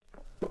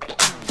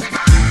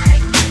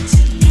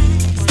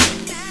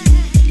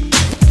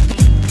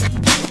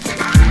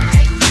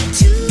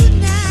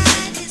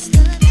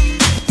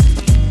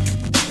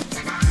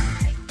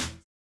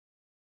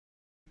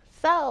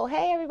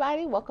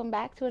everybody. Welcome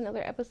back to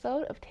another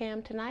episode of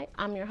Tam Tonight.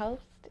 I'm your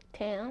host,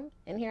 Tam,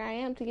 and here I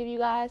am to give you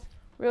guys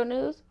real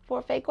news for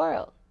a fake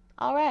world.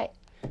 All right.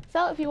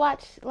 So if you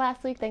watched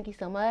last week, thank you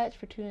so much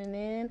for tuning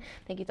in.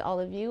 Thank you to all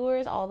the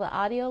viewers, all the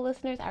audio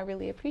listeners. I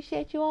really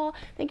appreciate you all.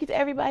 Thank you to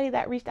everybody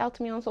that reached out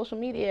to me on social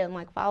media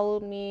and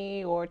followed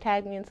me or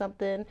tagged me in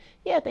something.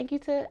 Yeah, thank you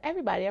to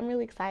everybody. I'm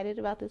really excited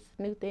about this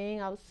new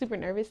thing. I was super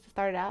nervous to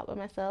start it out by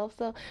myself,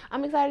 so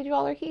I'm excited you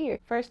all are here.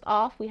 First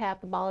off, we have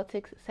the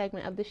politics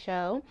segment of the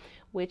show,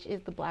 which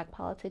is the Black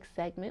Politics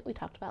segment we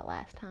talked about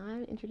last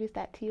time. Introduced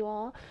that to you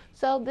all.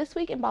 So this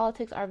week in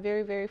politics, our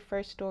very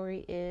first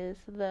story is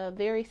the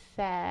very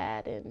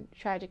sad and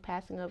tragic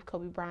passing of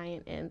Kobe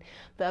Bryant and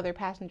the other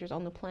passengers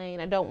on the plane.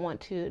 I don't want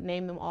to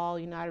name them all,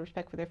 out of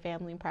respect for their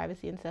family and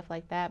privacy and stuff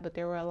like that, but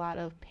there were a lot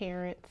of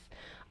parents,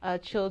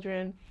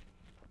 children,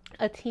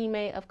 a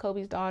teammate of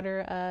Kobe's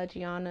daughter,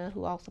 Gianna,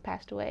 who also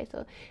passed away.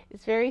 So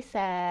it's very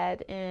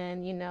sad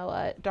and,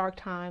 a dark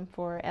time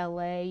for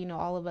LA.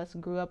 All of us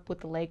grew up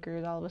with the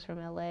Lakers, all of us from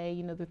LA,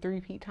 the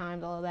three-peat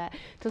times, all of that.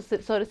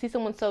 So to see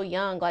someone so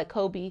young like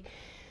Kobe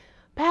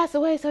pass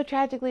away so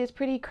tragically is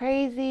pretty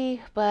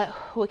crazy, but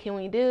what can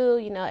we do?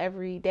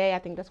 Every day, I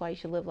think that's why you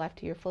should live life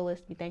to your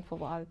fullest. Be thankful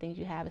for all the things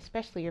you have,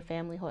 especially your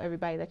family, hold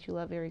everybody that you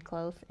love very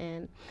close,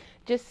 and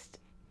just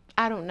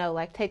I don't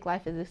know, take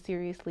life as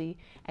seriously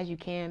as you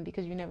can,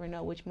 because you never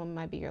know which moment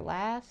might be your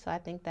last. So I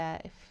think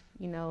that if,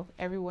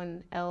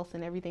 everyone else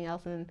and everything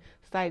else in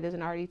society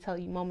doesn't already tell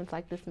you, moments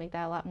like this make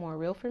that a lot more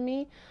real for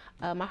me.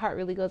 My heart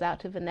really goes out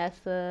to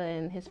Vanessa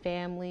and his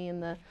family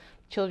and the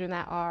children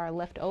that are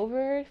left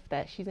over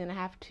that she's going to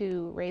have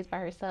to raise by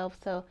herself.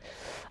 So,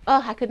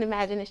 I couldn't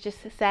imagine. It's just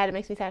sad. It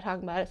makes me sad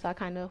talking about it. So I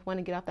kind of want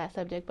to get off that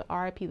subject. But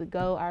RIP the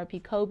GOAT,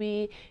 RIP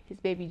Kobe, his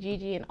baby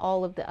Gigi, and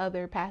all of the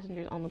other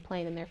passengers on the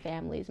plane and their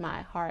families.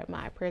 My heart,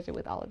 my prayers are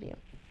with all of you.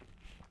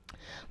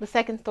 The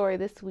second story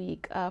this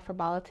week for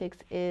politics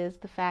is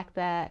the fact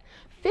that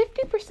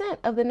 50%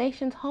 of the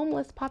nation's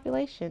homeless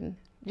population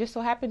just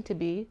so happened to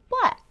be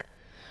Black.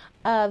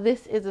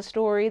 This is a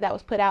story that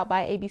was put out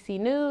by ABC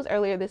News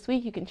earlier this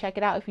week. You can check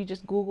it out if you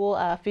just Google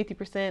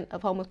 50%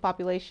 of homeless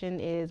population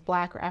is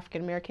Black or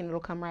African American. It'll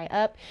come right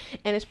up.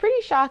 And it's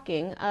pretty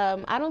shocking.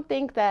 I don't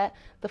think that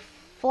the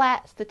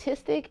flat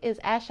statistic is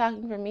as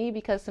shocking for me,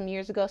 because some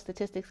years ago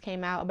statistics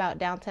came out about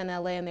downtown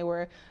LA and they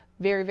were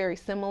very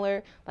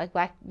similar.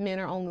 Black men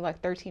are only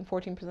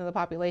 13-14% of the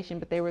population,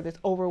 but they were this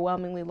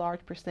overwhelmingly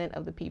large percent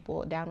of the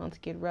people down on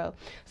Skid Row.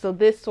 So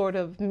this sort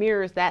of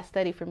mirrors that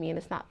study for me, and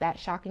it's not that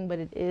shocking, but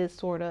it is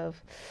sort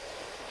of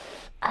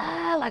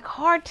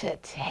hard to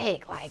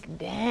take.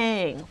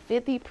 Dang,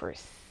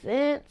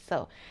 50%.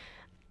 So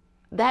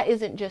that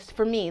isn't just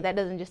for me. That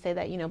doesn't just say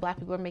that Black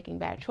people are making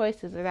bad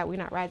choices or that we're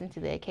not rising to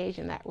the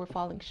occasion, that we're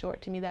falling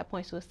short. To me, that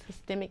points to a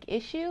systemic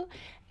issue.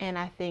 And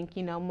I think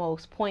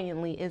most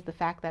poignantly is the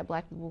fact that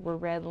Black people were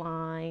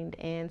redlined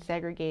and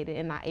segregated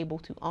and not able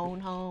to own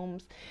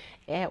homes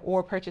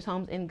or purchase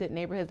homes in good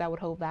neighborhoods that would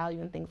hold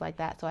value and things like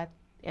that.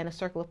 And a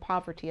circle of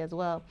poverty as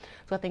well.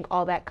 So I think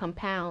all that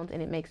compounds,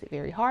 and it makes it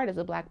very hard as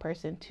a Black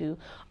person to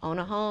own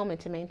a home and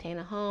to maintain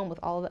a home with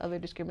all the other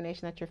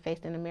discrimination that you're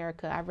faced in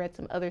America. I've read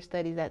some other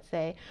studies that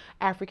say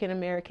African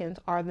Americans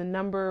are the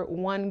number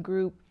one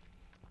group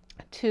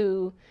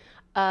to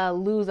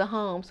lose a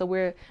home.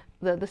 So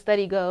the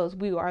study goes,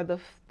 we are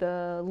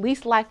the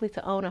least likely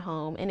to own a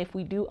home, and if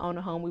we do own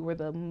a home, we were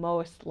the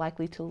most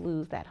likely to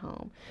lose that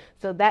home.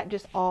 So that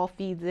just all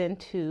feeds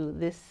into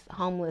this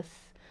homeless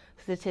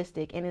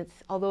statistic, and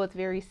although it's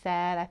very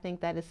sad, I think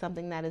that is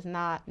something that is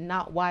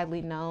not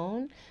widely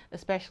known,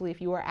 especially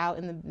if you are out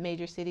in the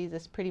major cities.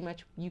 It's pretty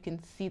much, you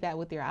can see that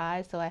with your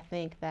eyes. So I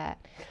think that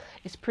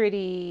it's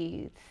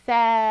pretty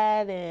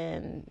sad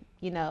and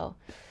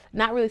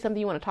not really something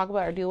you want to talk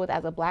about or deal with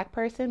as a Black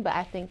person, but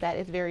I think that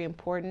it's very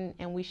important,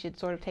 and we should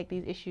sort of take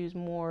these issues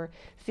more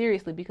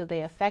seriously because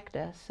they affect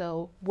us.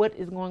 So what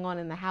is going on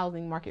in the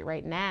housing market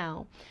right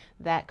now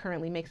that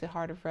currently makes it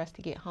harder for us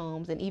to get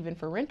homes, and even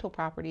for rental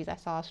properties? I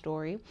saw a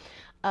story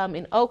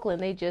in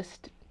Oakland. They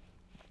just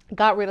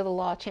got rid of the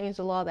law, changed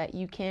the law that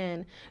you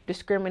can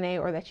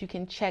discriminate or that you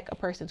can check a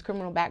person's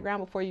criminal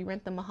background before you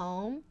rent them a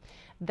home.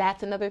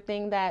 That's another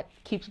thing that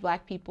keeps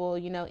Black people,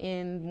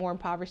 in more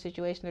impoverished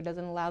situations, or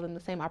doesn't allow them the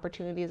same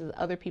opportunities as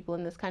other people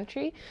in this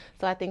country.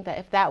 So I think that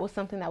if that was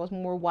something that was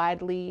more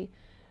widely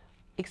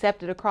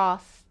accepted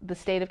across the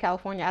state of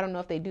California, I don't know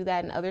if they do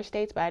that in other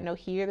states, but I know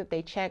here that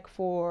they check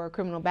for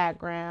criminal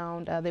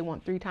background, they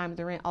want 3 times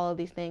the rent, all of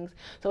these things.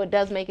 So it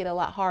does make it a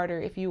lot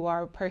harder if you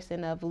are a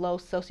person of low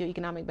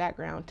socioeconomic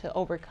background to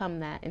overcome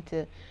that and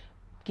to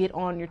get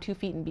on your 2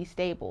 feet and be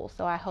stable.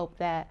 So I hope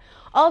that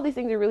all of these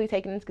things are really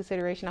taken into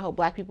consideration. I hope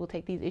Black people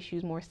take these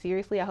issues more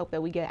seriously. I hope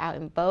that we get out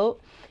and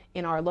vote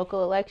in our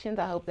local elections.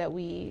 I hope that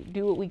we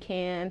do what we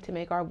can to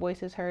make our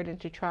voices heard and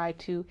to try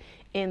to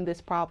end this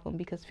problem,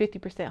 because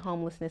 50%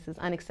 homelessness is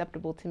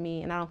unacceptable to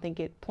me, and I don't think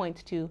it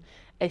points to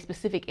a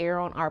specific error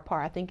on our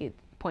part. I think it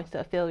points to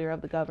a failure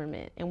of the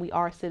government. And we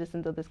are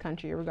citizens of this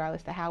country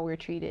regardless to how we're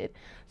treated.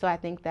 So I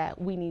think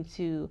that we need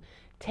to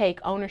take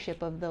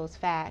ownership of those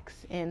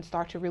facts and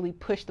start to really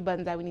push the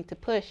buttons that we need to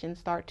push and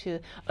start to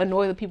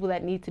annoy the people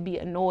that need to be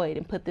annoyed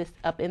and put this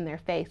up in their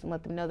face and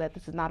let them know that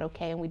this is not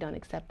okay and we don't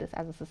accept this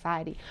as a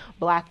society.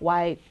 Black,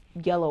 white,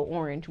 yellow,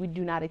 orange. We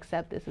do not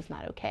accept this. It's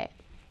not okay.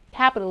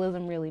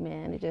 Capitalism, really,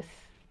 man,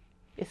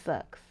 it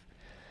sucks.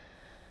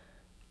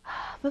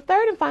 The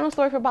third and final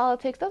story for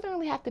politics doesn't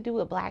really have to do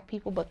with black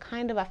people, but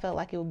kind of I felt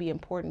like it would be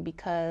important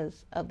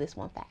because of this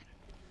one fact.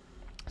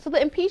 So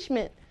the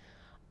impeachment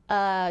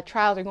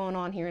trials are going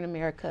on here in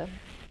America.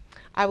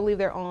 I believe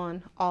they're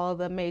on all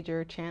the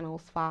major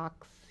channels,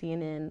 Fox,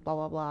 CNN, blah,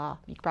 blah, blah.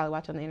 You can probably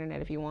watch on the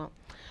internet if you want.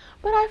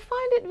 But I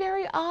find it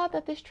very odd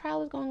that this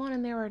trial is going on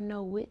and there are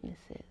no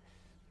witnesses.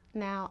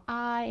 Now,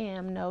 I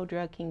am no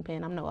drug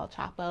kingpin. I'm no El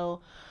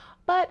Chapo.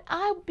 But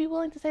I would be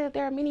willing to say that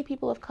there are many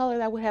people of color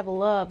that would have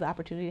loved the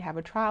opportunity to have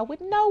a trial with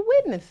no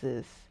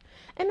witnesses.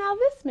 And now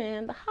this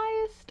man, the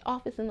highest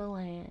office in the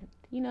land,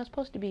 you know,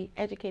 supposed to be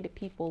educated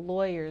people,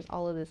 lawyers,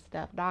 all of this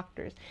stuff,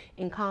 doctors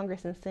in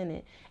Congress and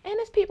Senate. And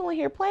it's people in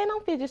here playing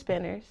on fidget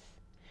spinners.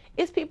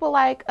 It's people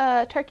like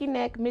turkey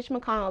neck Mitch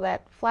McConnell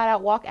that flat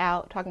out walk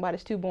out talking about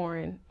it's too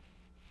boring.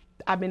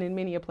 I've been in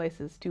many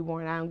places, too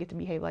boring. I don't get to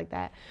behave like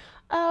that.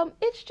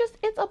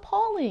 It's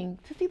appalling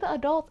to see the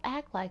adults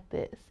act like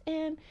this.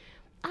 And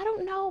I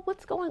don't know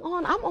what's going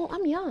on.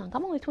 I'm young.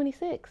 I'm only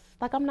 26.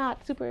 Like, I'm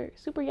not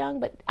super young,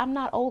 but I'm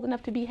not old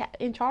enough to be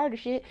in charge of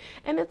shit.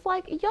 And it's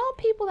like, y'all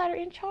people that are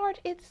in charge,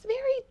 it's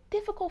very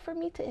difficult for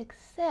me to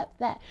accept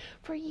that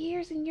for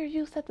years and years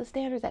you set the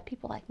standards that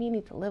people like me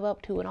need to live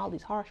up to and all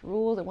these harsh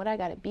rules and what I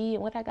gotta be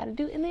and what I gotta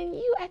do. And then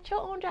you at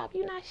your own job,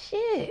 you not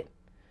shit.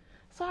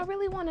 So I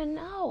really want to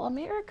know,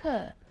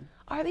 America,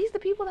 are these the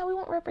people that we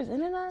want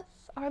representing us?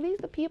 Are these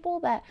the people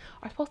that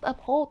are supposed to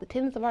uphold the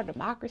tenets of our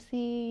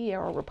democracy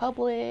or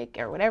republic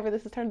or whatever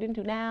this is turned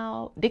into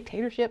now,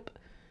 dictatorship?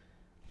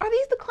 Are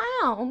these the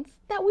clowns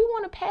that we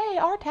want to pay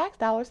our tax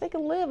dollars so they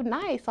can live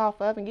nice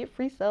off of and get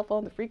free cell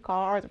phones and free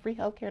cars and free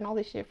healthcare and all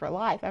this shit for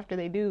life after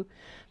they do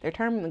their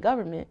term in the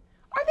government?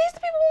 Are these the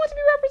people who want to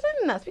be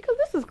representing us? Because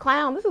this is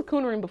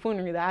coonery and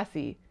buffoonery that I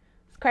see.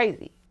 It's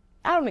crazy.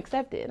 I don't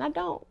accept it, and I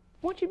don't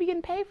want you to be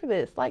getting paid for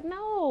this. Like,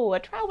 no, a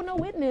trial with no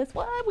witness.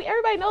 What?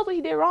 Everybody knows what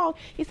he did wrong.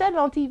 He said it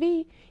on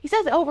TV. He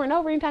says it over and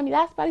over anytime he's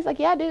asked about it. He's like,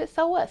 yeah, I did it.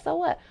 So what? So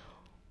what?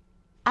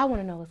 I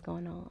want to know what's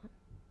going on.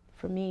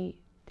 For me,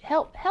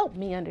 help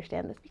me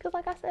understand this. Because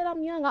like I said,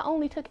 I'm young. I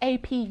only took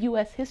AP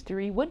US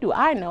history. What do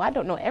I know? I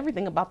don't know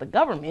everything about the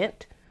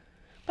government.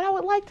 But I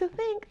would like to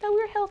think that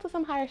we're held to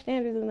some higher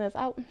standards than this.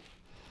 I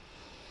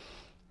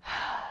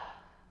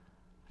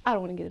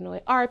don't want to get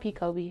annoyed. R.I.P.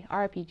 Kobe.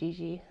 R.I.P.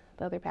 Gigi.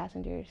 The other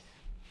passengers.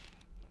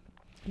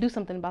 Do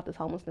something about this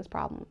homelessness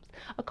problems.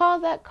 A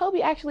cause that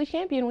Kobe actually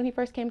championed when he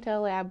first came to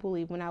LA, I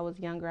believe. When I was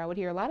younger, I would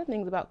hear a lot of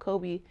things about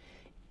Kobe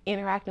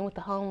interacting with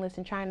the homeless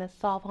and trying to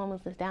solve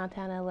homelessness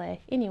downtown LA.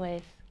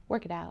 Anyways,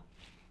 work it out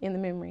in the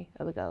memory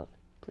of the GOAT,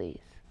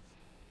 please.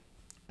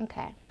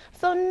 Okay,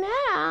 so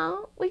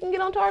now we can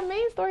get on to our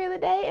main story of the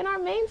day. And our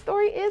main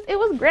story is it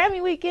was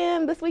Grammy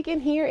weekend this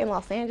weekend here in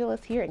Los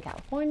Angeles, here in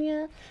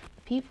California.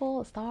 The people,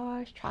 the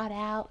stars trot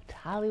out to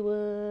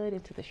Hollywood,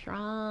 into the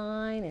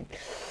Shrine, and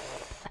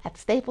at the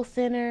Staples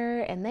Center,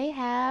 and they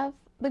have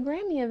the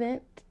Grammy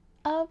event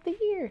of the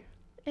year.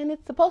 And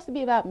it's supposed to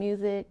be about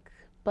music,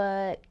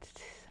 but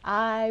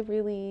I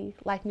really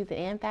like music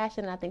and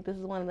fashion, and I think this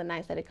is one of the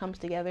nights that it comes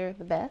together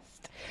the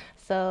best.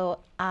 So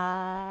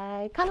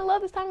I kind of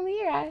love this time of the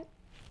year.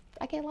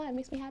 I can't lie, it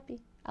makes me happy.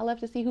 I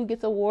love to see who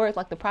gets awards,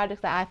 like the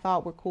projects that I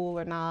thought were cool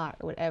or not,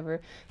 or whatever.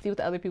 See what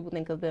the other people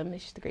think of them.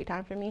 It's just a great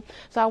time for me.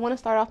 So I want to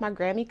start off my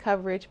Grammy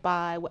coverage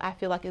by what I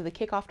feel like is the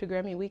kickoff to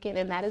Grammy weekend,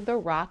 and that is the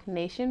Rock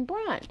Nation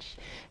brunch.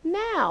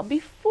 Now,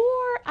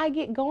 before I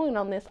get going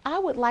on this, I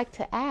would like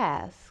to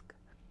ask,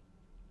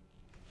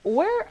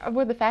 where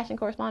were the fashion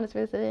correspondents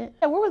for this event?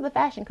 Where was the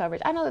fashion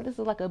coverage? I know that this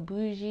is like a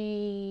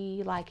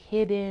bougie, like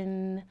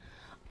hidden,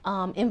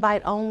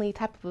 invite only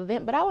type of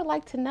event, but I would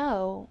like to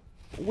know,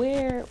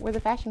 where were the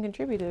fashion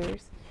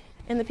contributors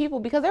and the people?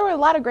 Because there were a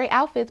lot of great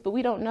outfits, but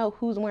we don't know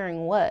who's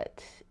wearing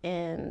what.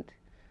 And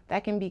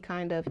that can be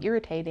kind of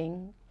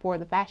irritating for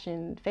the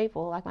fashion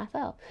faithful like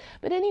myself.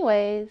 But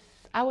anyways,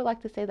 I would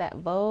like to say that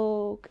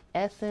Vogue,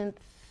 Essence,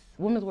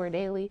 Women's Wear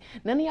Daily,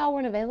 none of y'all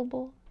weren't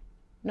available.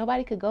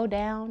 Nobody could go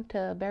down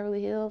to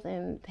Beverly Hills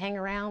and hang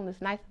around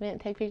this nice event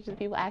and take pictures of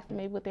people, ask them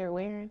maybe what they were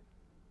wearing.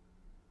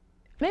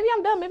 Maybe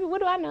I'm dumb. Maybe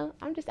what do I know?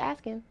 I'm just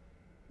asking.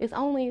 It's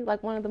only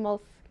like one of the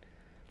most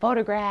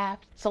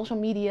photographed, social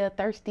media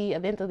thirsty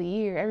event of the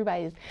year.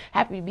 Everybody's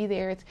happy to be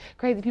there. It's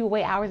crazy. People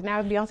wait hours and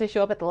hours. Beyonce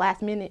show up at the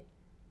last minute.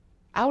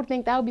 I would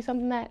think that would be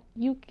something that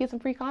you could get some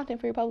free content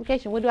for your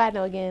publication. What do I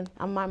know? Again,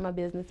 I'm minding my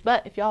business.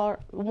 But if y'all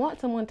want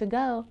someone to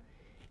go,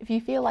 if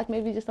you feel like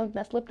maybe just something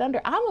that slipped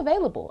under, I'm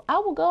available. I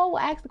will go, will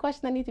ask the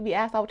questions that need to be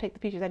asked. I will take the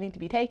pictures that need to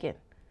be taken.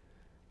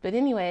 But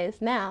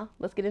anyways, now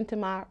let's get into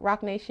my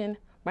Rock Nation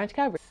brunch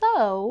coverage.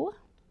 So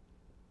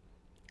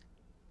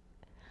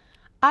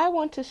I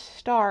want to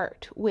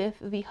start with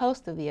the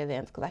host of the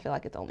events because I feel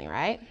like it's only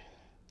right.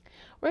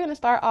 We're going to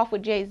start off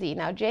with Jay-Z.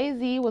 Now,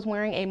 Jay-Z was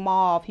wearing a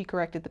mauve, he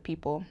corrected the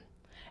people,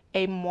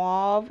 a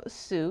mauve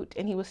suit,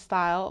 and he was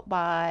styled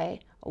by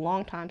a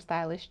longtime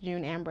stylist,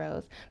 June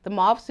Ambrose. The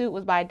mauve suit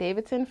was by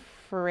Davidson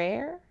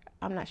Ferrer.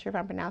 I'm not sure if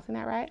I'm pronouncing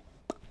that right,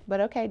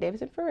 but okay,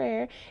 Davidson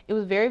Ferrer. It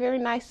was very, very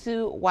nice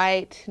suit,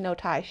 white, no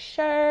tie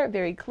shirt,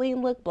 very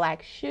clean look,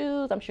 black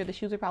shoes. I'm sure the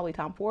shoes are probably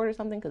Tom Ford or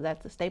something because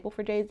that's a staple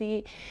for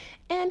Jay-Z.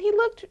 And he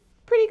looked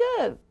pretty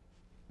good.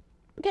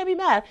 Can't be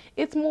mad.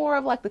 It's more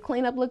of like the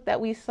cleanup look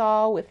that we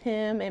saw with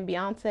him and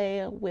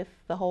Beyonce with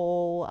the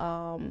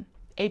whole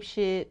ape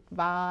shit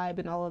vibe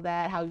and all of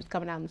that, how he was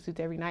coming out in the suits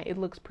every night. It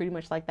looks pretty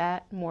much like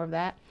that, more of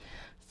that.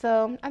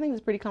 So I think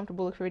it's a pretty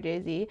comfortable look for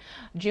Jay-Z.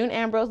 June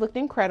Ambrose looked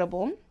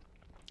incredible.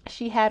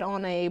 She had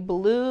on a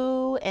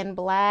blue and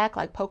black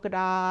like polka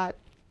dot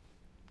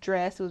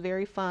dress. It was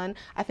very fun.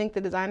 I think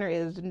the designer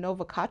is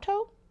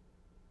Novocato.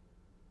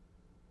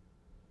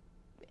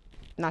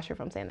 Not sure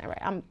if I'm saying that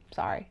right. I'm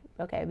sorry.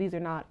 Okay, these are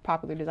not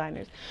popular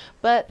designers.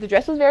 But the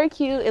dress was very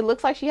cute. It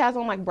looks like she has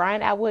on like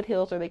Brian Atwood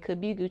heels, or they could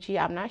be Gucci.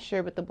 I'm not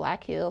sure, but the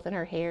black heels and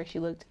her hair, she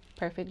looked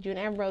perfect. June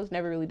Ambrose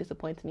never really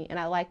disappoints me, and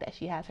I like that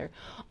she has her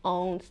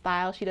own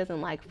style. She doesn't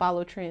like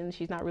follow trends.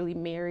 She's not really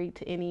married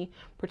to any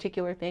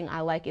particular thing.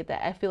 I like it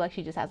that I feel like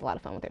she just has a lot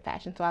of fun with her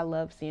fashion. So I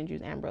love seeing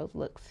June Ambrose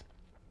looks.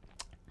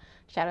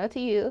 Shout out to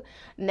you.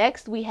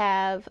 Next we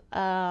have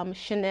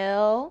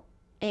Chanel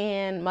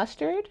and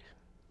Mustard.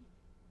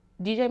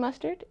 DJ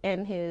Mustard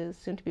and his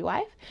soon-to-be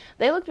wife.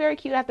 They looked very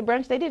cute at the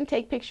brunch. They didn't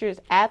take pictures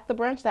at the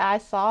brunch that I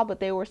saw, but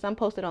there were some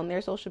posted on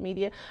their social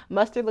media.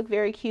 Mustard looked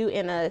very cute,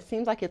 and it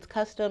seems like it's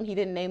custom. He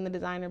didn't name the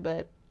designer,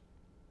 but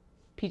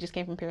he just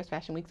came from Paris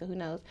Fashion Week, so who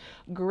knows.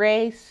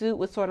 Gray suit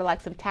with sort of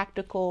like some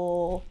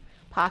tactical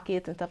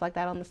pockets and stuff like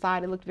that on the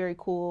side. It looked very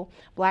cool.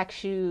 Black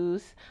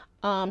shoes.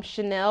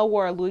 Chanel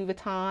wore a Louis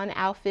Vuitton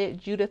outfit,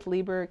 Judith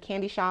Lieber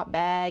candy shop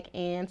bag,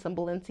 and some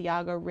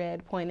Balenciaga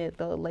red pointed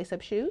the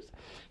lace-up shoes.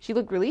 She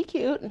looked really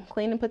cute and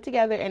clean and put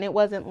together, and it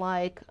wasn't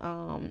like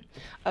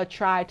a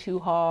try too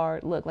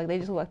hard look. Like they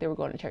just looked like they were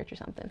going to church or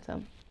something.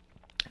 So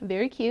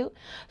very cute.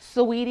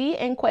 Saweetie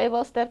and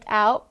Quavo stepped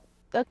out.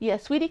 Yeah,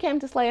 Sweetie came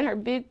to slay in her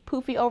big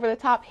poofy over the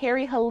top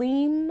Harry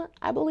Halim,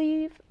 I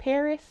believe,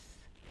 Paris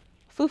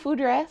fufu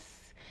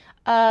dress,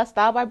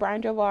 styled by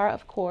Brian Jovar,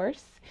 of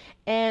course.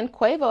 And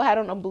Quavo had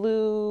on a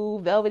blue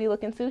velvety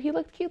looking suit. He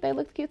looked cute. They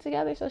looked cute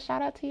together. So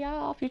shout out to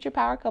y'all, future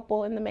power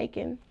couple in the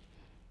making,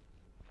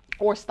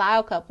 or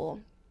style couple,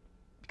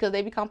 because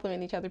they be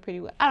complimenting each other pretty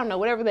well. I don't know,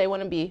 whatever they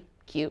want to be.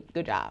 Cute.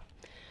 Good job.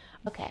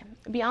 Okay,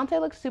 Beyonce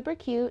looks super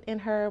cute in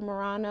her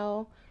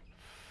Murano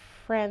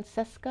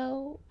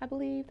Francesco, I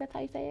believe that's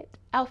how you say it,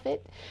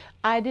 outfit.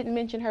 I didn't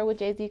mention her with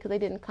Jay-Z because they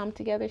didn't come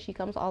together. She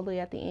comes all the way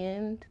at the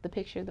end.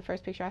 The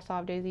first picture I saw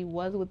of Jay-Z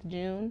was with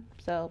June,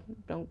 so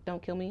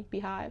don't kill me,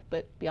 Beehive.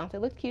 But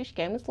Beyonce looked cute. She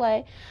came to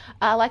slay.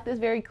 I like this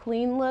very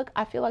clean look.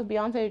 I feel like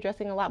Beyonce is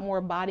dressing a lot more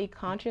body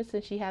conscious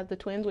since she has the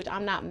twins, which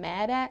I'm not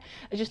mad at.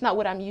 It's just not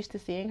what I'm used to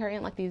seeing her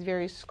in, like these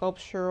very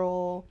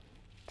sculptural,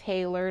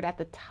 tailored at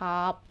the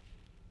top,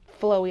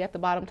 flowy at the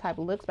bottom type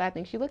of looks, but I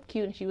think she looked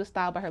cute, and she was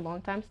styled by her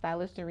longtime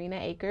stylist, Serena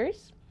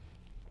Akers.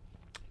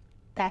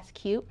 That's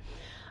cute.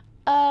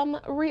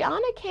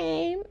 Rihanna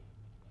came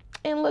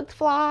and looked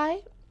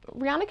fly.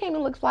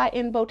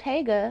 In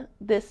Bottega,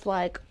 this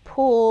like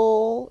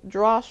pull,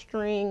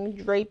 drawstring,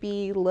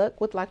 drapey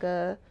look with like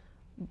a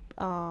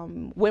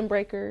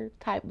windbreaker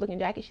type looking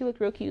jacket. She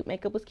looked real cute.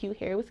 Makeup was cute.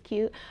 Hair was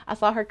cute. I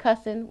saw her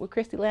cussing with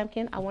Christy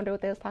Lampkin. I wonder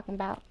what they was talking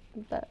about,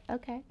 but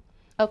okay.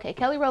 Okay,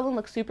 Kelly Rowland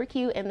looks super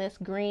cute in this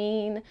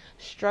green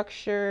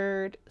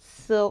structured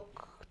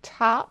silk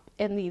top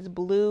and these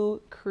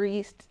blue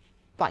creased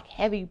like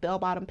heavy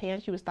bell-bottom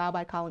pants. She was styled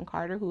by Colin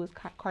Carter, who is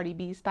Cardi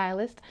B's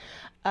stylist.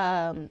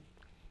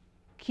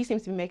 He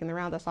seems to be making the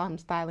rounds. I saw him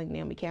styling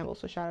Naomi Campbell,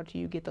 so shout out to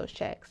you. Get those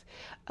checks.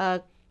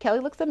 Kelly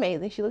looks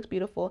amazing. She looks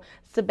beautiful.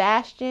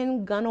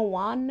 Sebastian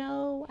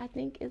Gunawano, I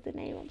think is the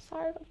name. I'm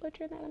sorry if I'm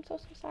butchering that. I'm so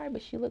sorry,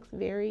 but she looks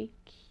very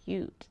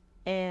cute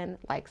and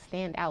like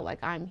stand out, like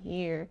I'm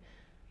here.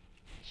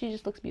 She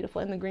just looks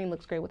beautiful, and the green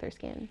looks great with her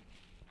skin.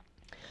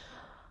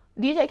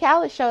 DJ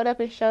Khaled showed up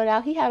and showed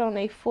out. He had on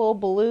a full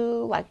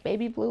blue, like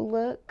baby blue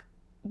look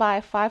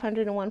by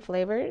 501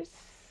 Flavors,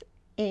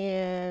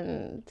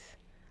 and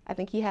I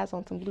think he has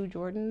on some blue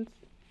Jordans.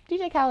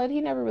 DJ Khaled, he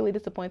never really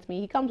disappoints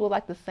me. He comes with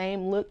like the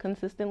same look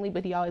consistently,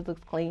 but he always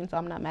looks clean, so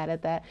I'm not mad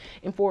at that.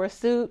 And for a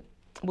suit,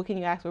 what can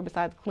you ask for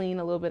besides clean,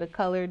 a little bit of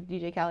color?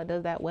 DJ Khaled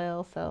does that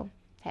well, so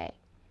hey.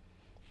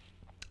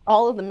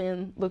 All of the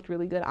men looked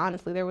really good,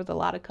 honestly. There was a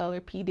lot of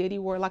color. P. Diddy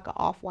wore like an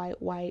off-white,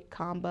 white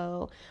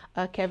combo.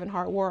 Kevin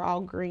Hart wore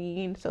all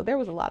green. So there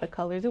was a lot of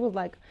colors. It was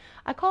like,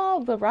 I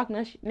call the Rock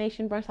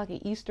Nation brunch like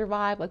an Easter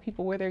vibe. Like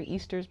people wear their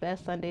Easter's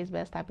best, Sunday's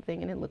best type of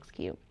thing, and it looks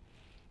cute.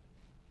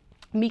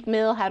 Meek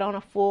Mill had on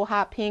a full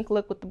hot pink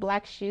look with the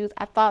black shoes.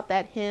 I thought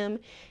that him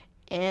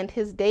and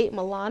his date,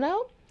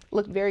 Milano,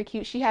 looked very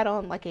cute. She had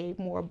on like a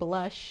more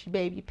blush,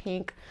 baby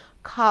pink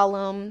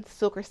column,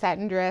 silk or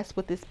satin dress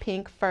with this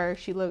pink fur.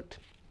 She looked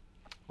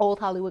old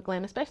Hollywood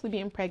glam, especially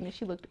being pregnant.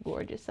 She looked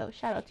gorgeous. So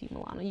shout out to you,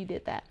 Milano. You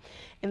did that.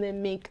 And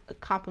then Mink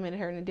complimented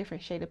her in a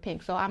different shade of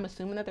pink. So I'm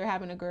assuming that they're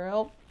having a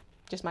girl.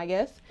 Just my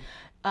guess.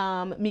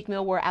 Meek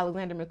Mill wore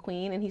Alexander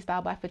McQueen and he's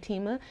styled by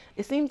Fatima.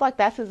 It seems like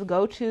that's his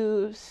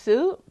go-to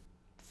suit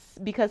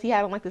because he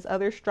had on like this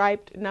other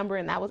striped number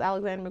and that was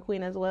Alexander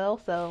McQueen as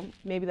well. So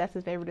maybe that's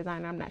his favorite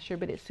designer. I'm not sure,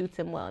 but it suits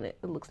him well and it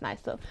looks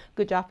nice. So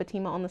good job,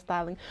 Fatima, on the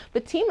styling.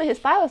 Fatima, his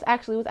stylist,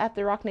 actually was at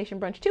the Roc Nation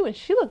brunch too, and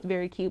she looked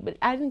very cute. But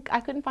I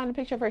couldn't find a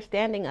picture of her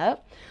standing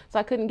up, so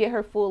I couldn't get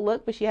her full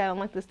look. But she had on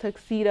like this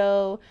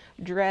tuxedo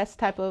dress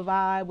type of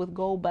vibe with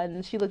gold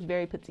buttons. She looked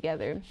very put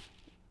together,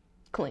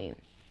 clean.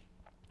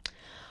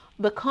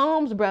 The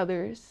Combs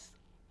brothers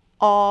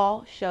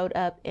all showed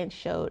up and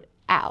showed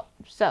out.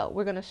 So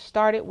we're gonna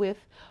start it with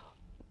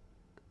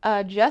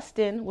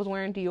Justin was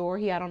wearing Dior.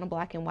 He had on a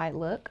black and white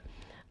look.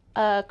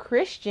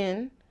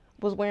 Christian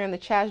was wearing the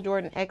Chaz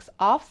Jordan X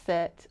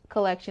Offset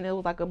collection. It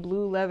was like a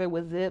blue leather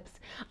with zips.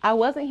 I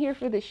wasn't here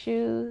for the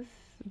shoes,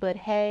 but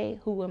hey,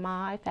 who am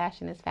I?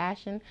 Fashion is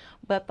fashion.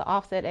 But the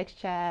Offset X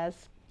Chaz,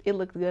 it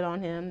looked good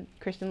on him.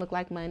 Christian looked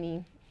like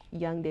money.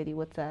 Young Diddy,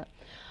 what's up?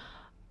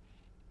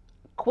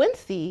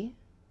 Quincy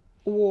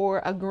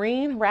wore a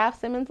green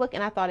Raf Simons look,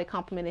 and I thought it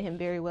complimented him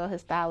very well.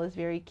 His style is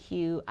very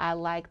cute. I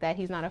like that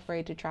he's not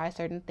afraid to try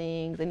certain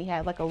things, and he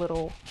had like a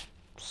little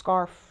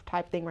scarf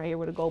type thing right here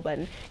with a gold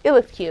button. It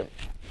looks cute.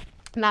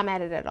 Not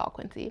mad at it at all,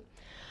 Quincy.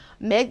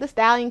 Meg Thee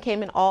Stallion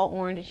came in all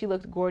orange, and she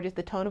looked gorgeous.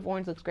 The tone of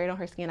orange looks great on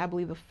her skin. I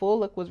believe the full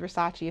look was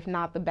Versace. If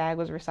not, the bag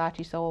was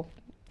Versace. So,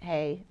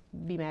 hey,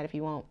 be mad if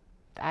you won't.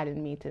 I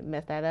didn't mean to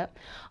mess that up.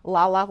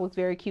 Lala looks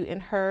very cute in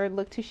her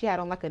look too. She had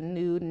on like a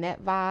nude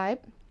net vibe.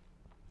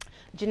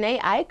 Jhené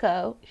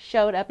Aiko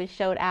showed up and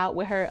showed out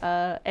with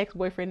her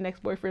ex-boyfriend,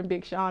 next boyfriend,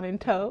 Big Sean in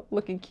tow,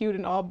 looking cute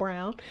in all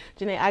brown.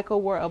 Jhené Aiko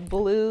wore a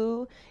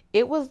blue,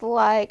 it was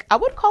like, I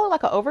would call it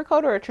like an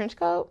overcoat or a trench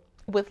coat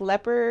with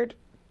leopard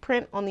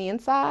print on the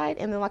inside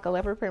and then like a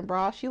leopard print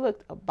bra. She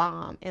looked a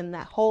bomb, and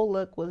that whole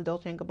look was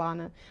Dolce &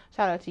 Gabbana.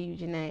 Shout out to you,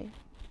 Jhené.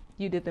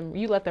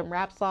 You let them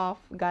wraps off,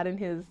 got in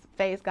his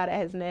face, got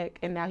at his neck,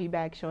 and now he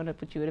back showing up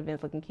with you at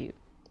events looking cute.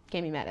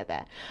 Can't be mad at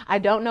that. I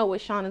don't know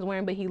what Sean is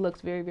wearing, but he looks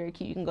very, very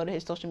cute. You can go to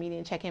his social media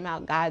and check him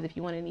out, guys, if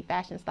you want any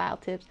fashion style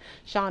tips.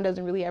 Sean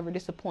doesn't really ever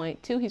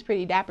disappoint, too. He's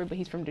pretty dapper, but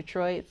he's from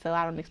Detroit, so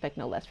I don't expect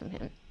no less from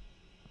him.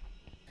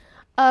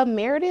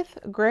 Meredith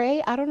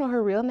Grey, I don't know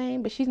her real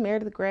name, but she's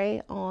Meredith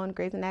Grey on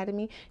Grey's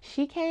Anatomy.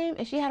 She came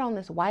and she had on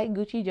this white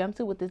Gucci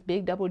jumpsuit with this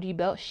big double G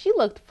belt. She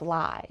looked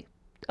fly.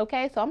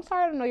 Okay, so I'm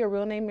sorry I don't know your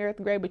real name,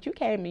 Meredith Grey, but you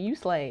came and you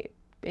slayed.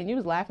 And you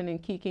was laughing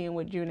and kikiing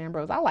with June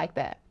Ambrose. I like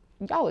that.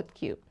 Y'all looked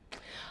cute.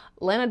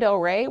 Lana Del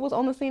Rey was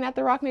on the scene at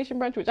the Roc Nation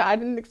brunch, which I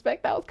didn't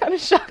expect. That was kind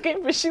of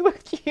shocking, but she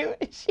looked cute.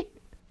 And she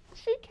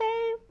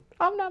came.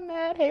 I'm not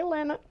mad. Hey,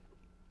 Lana.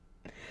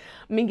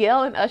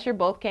 Miguel and Usher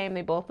both came.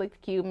 They both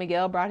looked cute.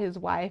 Miguel brought his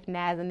wife,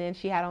 Naz, and then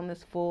she had on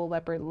this full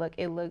leopard look.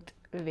 It looked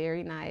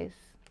very nice.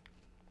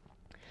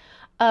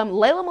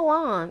 Layla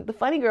Milan, the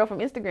funny girl from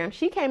Instagram,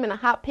 she came in a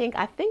hot pink.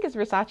 I think it's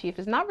Versace. If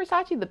it's not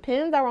Versace, the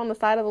pins that were on the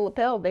side of the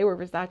lapel, they were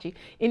Versace.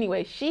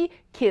 Anyway, she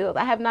killed.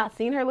 I have not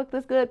seen her look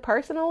this good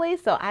personally,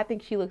 so I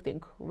think she looked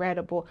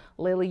incredible.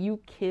 Layla, you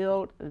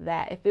killed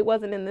that. If it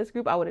wasn't in this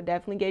group, I would have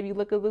definitely gave you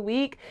look of the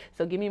week.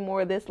 So give me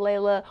more of this,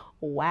 Layla.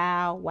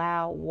 Wow,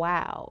 wow,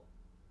 wow.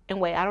 And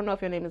wait, I don't know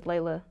if your name is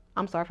Layla.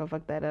 I'm sorry if I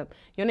fucked that up.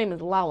 Your name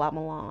is Lala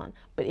Milan.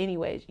 But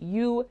anyways,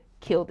 you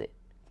killed it.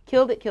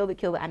 Killed it, killed it,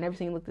 killed it. I never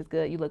seen you look this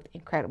good. You looked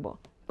incredible.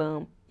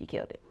 Boom, you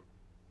killed it.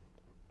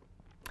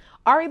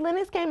 Ari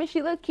Lennox came and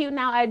she looked cute.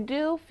 Now, I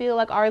do feel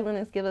like Ari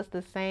Lennox give us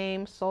the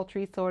same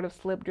sultry sort of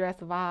slip dress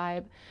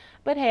vibe.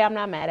 But hey, I'm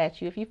not mad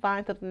at you. If you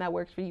find something that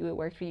works for you, it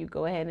works for you.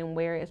 Go ahead and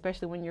wear it,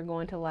 especially when you're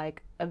going to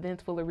like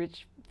events full of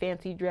rich,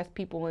 fancy dressed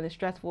people and it's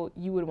stressful.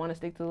 You would want to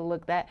stick to the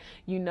look that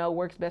you know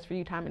works best for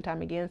you time and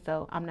time again.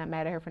 So I'm not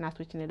mad at her for not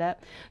switching it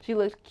up. She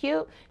looks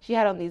cute. She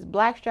had on these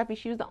black strappy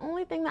shoes. The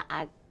only thing that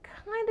I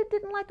kind of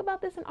didn't like about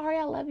this, and Ari,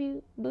 I love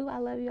you, boo, I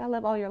love you, I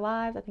love all your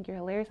lives, I think you're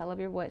hilarious, I love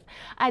your voice.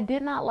 I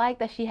did not like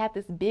that she had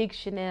this big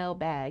Chanel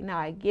bag. Now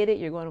I get it,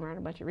 you're going around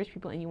a bunch of rich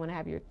people and you want to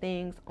have your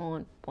things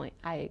on point.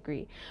 I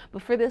agree,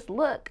 but for this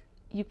look,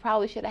 you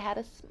probably should have had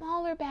a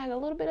smaller bag, a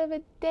little bit of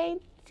a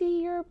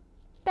daintier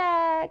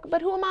bag.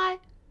 But who am I?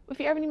 If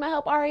you ever need my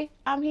help, Ari,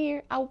 I'm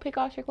here. I will pick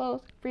out your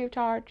clothes free of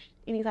charge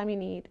anytime you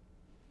need.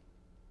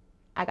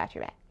 I got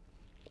your back.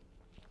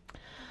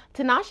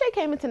 Tinashe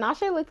came and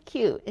Tinashe looked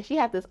cute, and she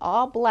had this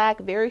all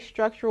black, very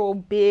structural,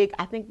 big.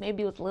 I think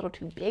maybe it was a little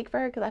too big for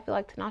her because I feel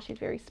like Tinashe is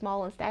very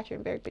small in stature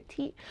and very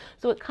petite,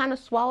 so it kind of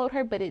swallowed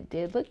her, but it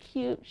did look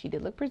cute. She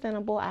did look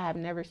presentable. I have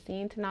never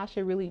seen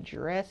Tinashe really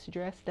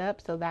dressed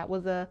up, so that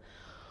was a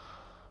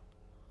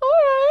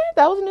alright.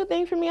 That was a new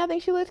thing for me. I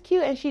think she looked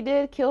cute, and she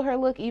did kill her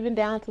look even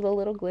down to the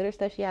little glitter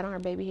stuff she had on her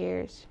baby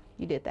hairs.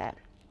 You did that.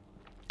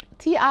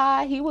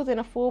 T.I., he was in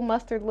a full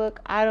mustard look.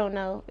 I don't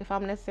know if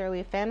I'm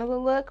necessarily a fan of the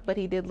look, but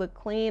he did look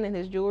clean and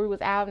his jewelry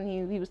was out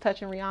and he was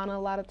touching Rihanna a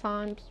lot of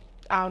times.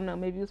 I don't know,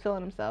 maybe he was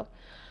feeling himself.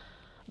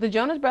 The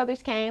Jonas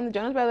Brothers came. The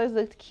Jonas Brothers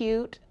looked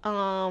cute.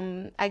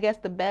 I guess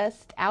the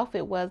best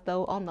outfit was,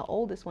 though, on the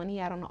oldest one. He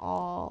had on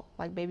all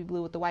like baby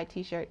blue with the white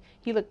t-shirt.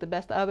 He looked the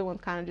best. The other ones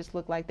kind of just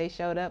looked like they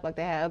showed up, like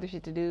they had other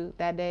shit to do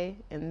that day,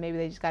 and maybe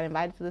they just got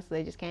invited to this, so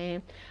they just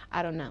came.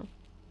 I don't know.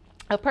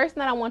 A person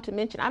that I want to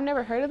mention, I've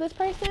never heard of this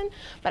person,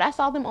 but I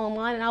saw them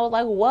online and I was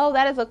like, whoa,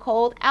 that is a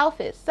cold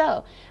outfit.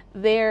 So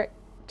their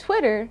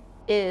Twitter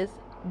is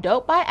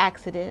Dope by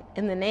Accident,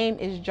 and the name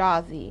is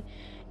Jawzy.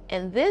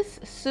 And this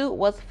suit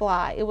was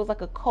fly. It was like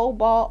a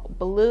cobalt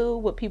blue,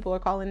 what people are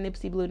calling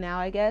Nipsey blue now,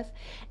 I guess.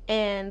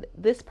 And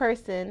this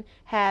person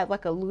had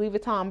like a Louis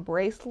Vuitton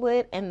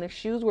bracelet, and the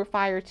shoes were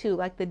fire too.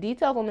 Like the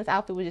details on this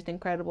outfit was just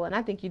incredible, and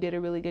I think you did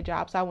a really good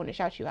job, so I want to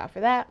shout you out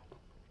for that.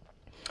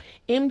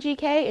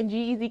 MGK and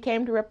G-Eazy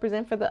came to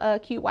represent for the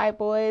cute white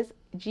boys.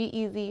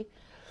 G-Eazy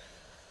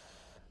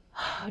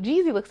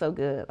looks so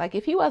good. Like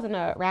if he wasn't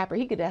a rapper,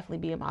 he could definitely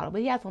be a model,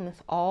 but he has on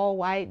this all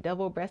white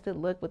double-breasted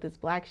look with his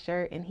black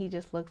shirt, and he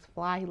just looks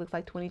fly. He looks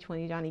like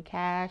 2020 Johnny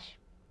Cash.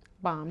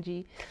 Bomb.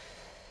 G.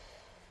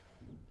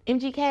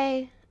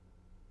 MGK,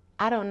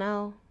 I don't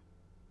know,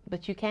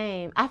 but you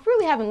came. I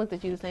really haven't looked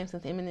at you the same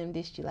since Eminem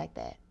dissed you like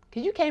that,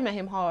 because you came at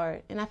him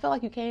hard, and I felt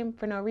like you came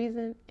for no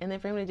reason, and then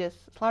for him to just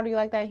slaughter you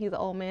like that, he's an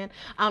old man.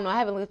 I don't know, I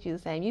haven't looked at you the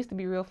same. You used to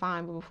be real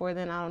fine, but before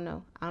then, I don't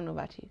know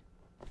about you.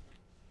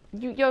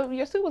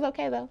 Your suit was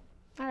okay though.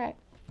 All right.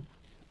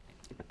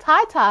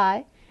 Ty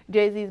Ty,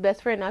 Jay-Z's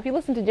best friend. Now, if you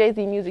listen to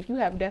Jay-Z music, you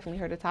have definitely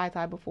heard of Ty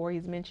Ty before.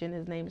 He's mentioned.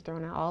 His name is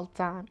thrown out all the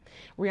time.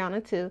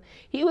 Rihanna too.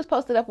 He was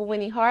posted up with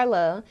Winnie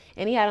Harlow,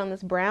 and he had on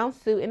this brown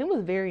suit, and it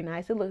was very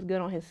nice. It looked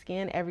good on his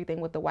skin,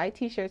 everything, with the white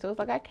t-shirt. So it was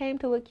like, I came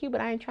to look cute, but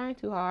I ain't trying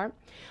too hard.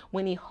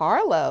 Winnie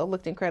Harlow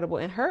looked incredible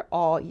in her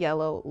all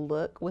yellow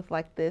look with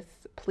like this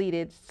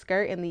pleated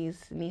skirt and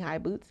these knee-high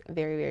boots.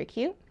 Very, very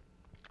cute.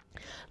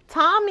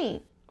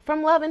 Tommy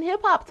from Love and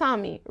Hip Hop,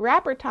 Tommy,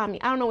 rapper Tommy.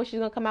 I don't know when she's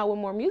gonna come out with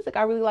more music.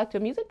 I really liked her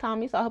music,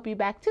 Tommy, so I hope you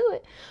back to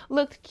it.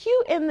 Looked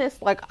cute in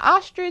this like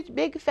ostrich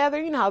big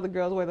feather. You know how the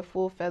girls wear the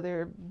full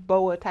feather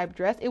boa type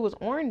dress. It was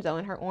orange though,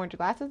 in her orange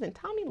glasses, and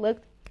Tommy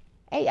looked,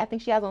 hey, I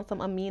think she has on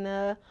some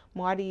Amina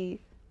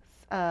Marty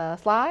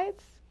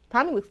slides.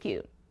 Tommy looks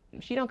cute.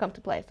 She don't come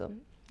to play, so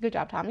good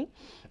job, Tommy.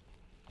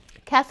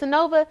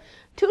 Casanova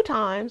 2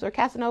 times, or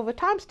Casanova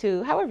times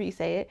 2, however you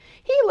say it.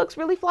 He looks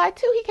really fly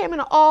too. He came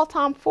in an all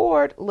Tom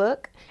Ford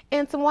look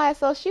and some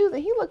YSL shoes,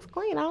 and he looks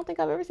clean. I don't think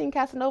I've ever seen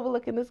Casanova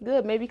looking this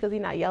good. Maybe because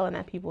he's not yelling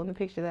at people in the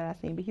picture that I've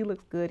seen, but he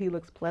looks good. He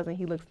looks pleasant.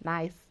 He looks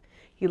nice.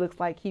 He looks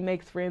like he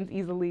makes friends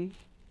easily.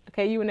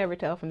 Okay, you would never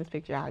tell from this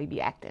picture how he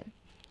be acting.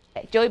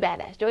 Joey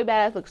Badass. Joey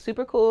Badass looks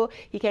super cool.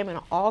 He came in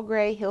an all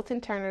gray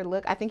Hilton Turner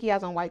look. I think he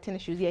has on white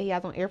tennis shoes. Yeah, he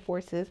has on Air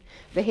Forces.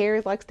 The hair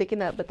is like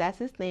sticking up, but that's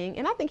his thing.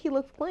 And I think he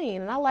looks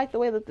clean. And I like the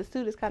way that the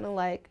suit is kind of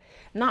like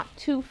not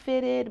too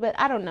fitted, but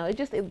I don't know.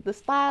 The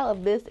style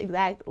of this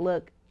exact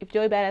look. If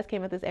Joey Badass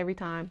came with this every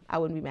time, I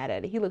wouldn't be mad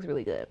at it. He looks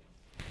really good.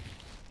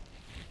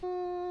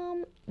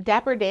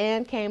 Dapper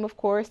Dan came, of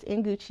course,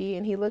 in Gucci,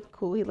 and he looked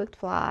cool. He looked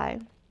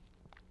fly.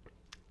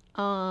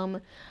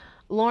 Lauren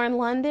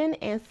London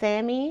and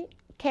Sammy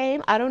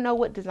came. I don't know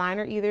what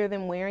designer either of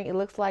them wearing. It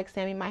looks like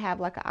Sammy might have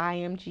like an I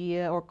Am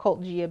Gia or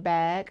Cult Gia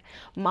bag.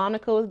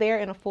 Monica was there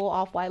in a full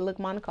off-white look.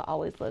 Monica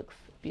always looks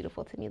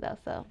beautiful to me though,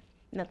 so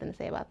nothing to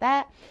say about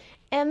that.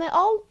 And they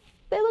look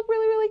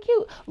really, really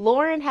cute.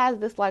 Lauren has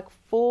this like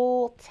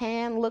full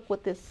tan look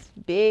with this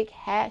big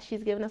hat.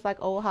 She's giving us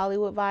like old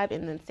Hollywood vibe,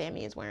 and then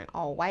Sammy is wearing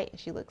all white and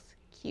she looks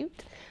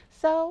cute.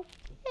 So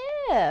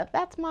yeah,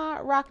 that's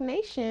my Roc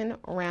Nation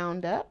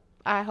roundup.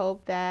 I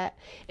hope that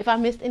if I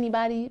missed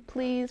anybody,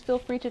 please feel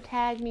free to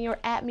tag me or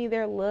at me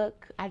their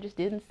look. I just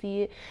didn't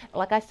see it.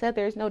 Like I said,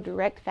 there's no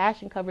direct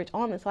fashion coverage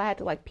on this, so I had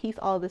to like piece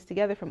all of this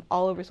together from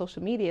all over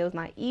social media. It was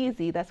not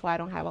easy. That's why I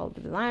don't have all the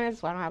designers.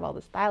 That's why I don't have all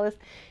the stylists.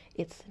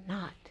 It's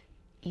not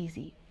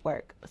easy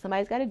work.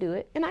 Somebody's got to do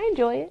it, and I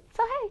enjoy it.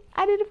 So hey,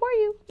 I did it for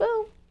you.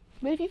 Boom.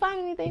 But if you find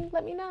anything,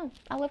 let me know.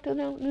 I love to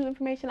know new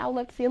information. I would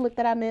love to see a look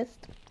that I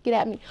missed. Get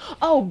at me.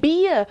 Oh,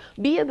 Bia,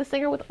 the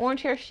singer with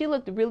orange hair, she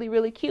looked really,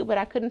 really cute, but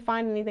I couldn't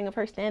find anything of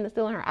her standing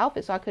still in her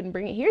outfit, so I couldn't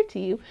bring it here to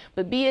you.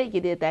 But Bia, you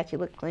did that. You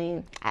look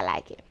clean. I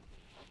like it.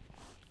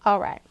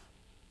 All right.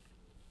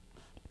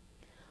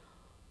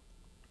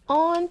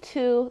 On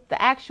to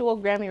the actual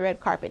Grammy red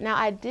carpet. Now,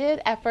 I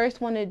did at first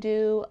want to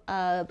do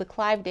the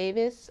Clive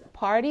Davis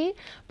party,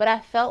 but I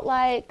felt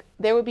like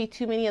there would be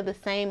too many of the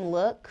same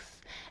looks.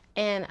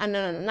 And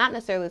no, not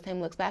necessarily the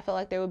same looks, but I felt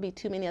like there would be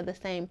too many of the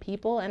same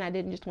people, and I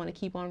didn't just want to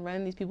keep on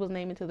running these people's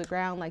name into the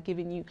ground, like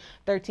giving you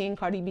 13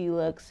 Cardi B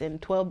looks and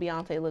 12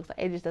 Beyonce looks.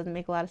 It just doesn't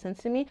make a lot of sense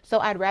to me. So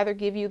I'd rather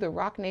give you the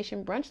Roc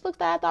Nation brunch looks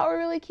that I thought were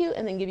really cute,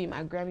 and then give you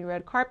my Grammy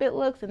red carpet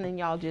looks, and then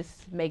y'all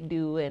just make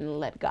do and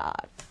let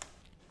God.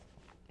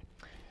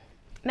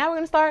 Now we're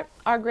going to start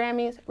our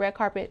Grammys red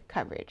carpet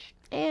coverage.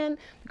 And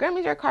the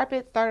Grammys red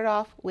carpet started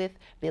off with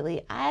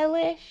Billie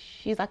Eilish.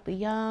 She's like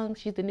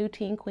she's the new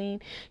teen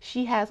queen.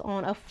 She has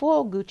on a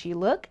full Gucci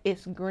look.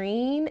 It's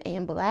green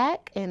and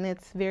black, and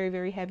it's very,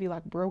 very heavy,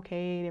 like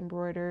brocade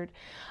embroidered.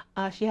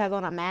 She has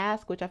on a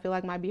mask, which I feel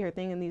like might be her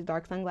thing, and these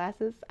dark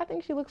sunglasses. I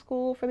think she looks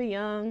cool for the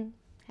young.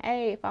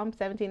 Hey, if I'm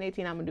 17,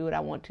 18, I'm gonna do what I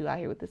want to out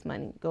here with this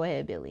money. Go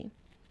ahead, Billie.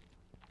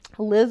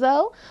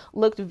 Lizzo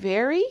looked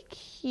very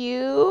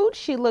cute.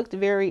 She looked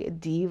very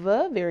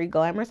diva, very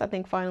glamorous. I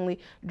think finally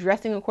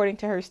dressing according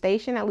to her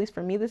station. At least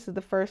for me, this is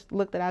the first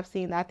look that I've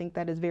seen that I think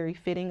that is very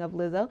fitting of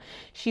Lizzo.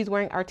 She's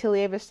wearing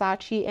Atelier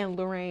Versace and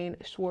Lorraine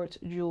Schwartz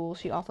jewels.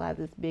 She also has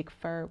this big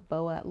fur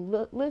boa.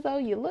 Look,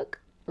 Lizzo, you look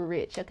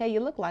rich, okay?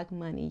 You look like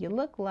money. You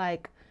look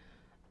like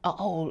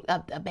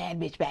a bad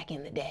bitch back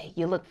in the day.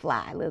 You look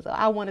fly, Lizzo.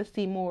 I want to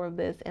see more of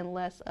this and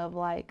less of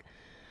like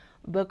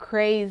the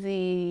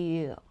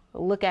crazy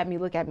look at me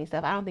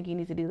stuff. I don't think you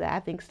need to do that. I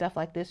think stuff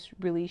like this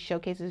really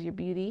showcases your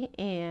beauty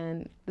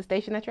and the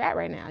station that you're at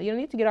right now. You don't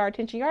need to get our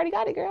attention. You already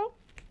got it, girl.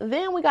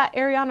 Then we got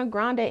Ariana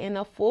Grande in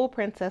a full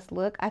princess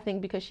look. I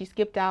think because she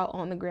skipped out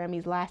on the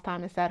Grammys last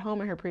time and sat home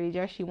in her pretty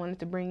dress, she wanted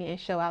to bring it and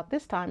show out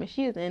this time, and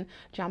she is in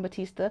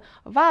Giambattista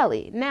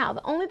Valli. Now,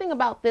 the only thing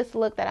about this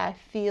look that I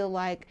feel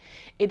like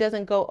it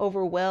doesn't go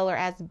over well or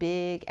as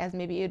big as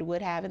maybe it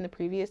would have in the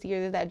previous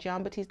year is that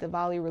Giambattista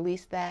Valli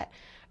released that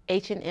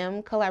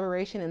H&M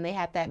collaboration, and they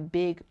had that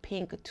big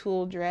pink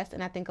tulle dress,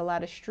 and I think a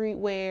lot of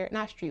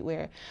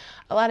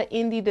a lot of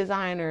indie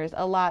designers,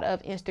 a lot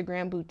of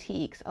Instagram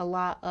boutiques, a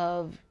lot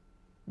of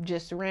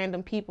just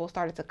random people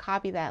started to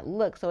copy that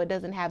look, so it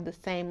doesn't have the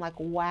same like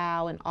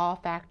wow and awe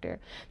factor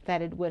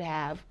that it would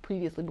have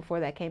previously before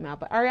that came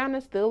out. But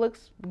Ariana still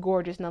looks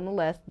gorgeous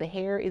nonetheless. The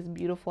hair is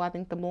beautiful. I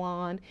think the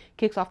blonde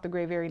kicks off the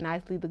gray very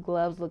nicely. The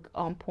gloves look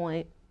on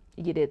point.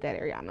 You did that,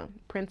 Ariana.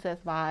 Princess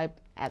vibe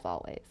as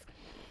always.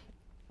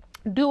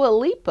 Dua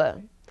Lipa.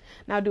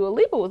 Now, Dua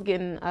Lipa was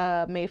getting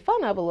made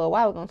fun of a little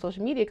while ago on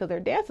social media because of her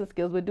dancing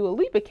skills, but Dua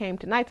Lipa came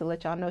tonight to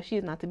let y'all know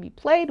she's not to be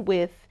played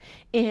with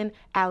in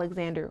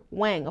Alexander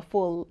Wang, a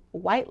full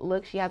white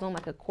look. She has on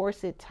like a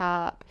corset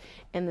top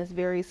and this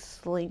very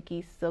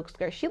slinky silk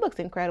skirt. She looks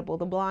incredible.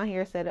 The blonde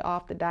hair set it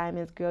off, the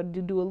diamonds. Girl,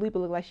 Dua Lipa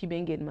look like she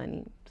been getting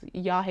money.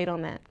 Y'all hate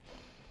on that.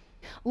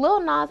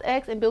 Lil Nas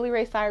X and Billy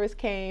Ray Cyrus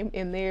came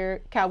in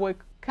their cowboy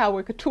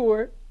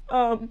couture.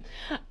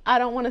 I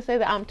don't want to say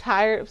that I'm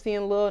tired of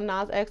seeing Lil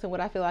Nas X and what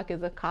I feel like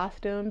is a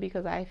costume,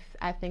 because I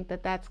think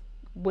that that's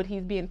what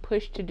he's being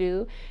pushed to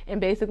do and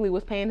basically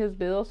was paying his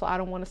bills. So I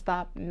don't want to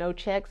stop no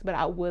checks, but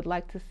I would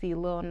like to see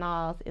Lil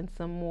Nas in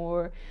some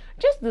more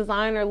just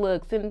designer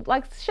looks and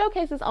like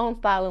showcase his own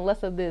style and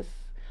less of this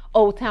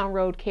Old Town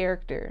Road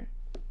character.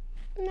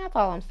 And that's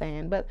all I'm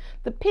saying. But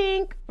the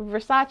pink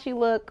Versace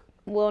look,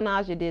 Lil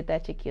Nas, you did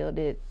that, you killed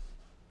it.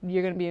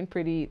 You're gonna be in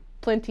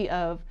plenty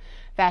of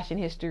fashion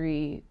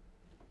history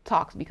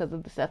talks because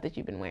of the stuff that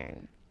you've been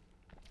wearing.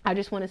 I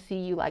just want to see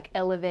you like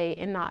elevate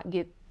and not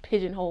get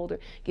pigeonholed or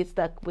get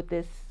stuck with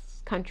this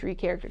country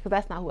character, because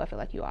that's not who I feel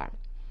like you are.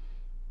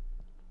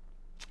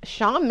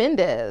 Shawn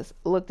Mendes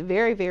looked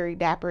very, very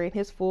dapper in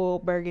his full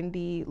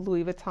burgundy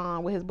Louis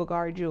Vuitton with his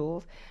Bulgari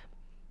jewels.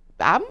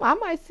 I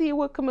might see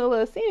what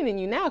Camilla is seeing in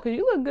you now, because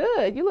you look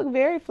good. You look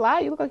very fly.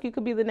 You look like you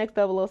could be the next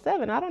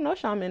 007. I don't know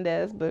Shawn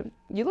Mendes, but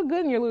you look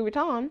good in your Louis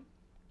Vuitton.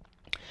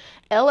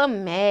 Ella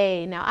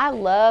Mai. Now, I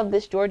love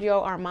this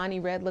Giorgio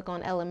Armani red look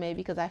on Ella Mai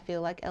because I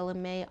feel like Ella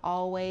Mai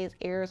always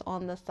errs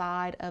on the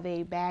side of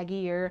a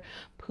baggier,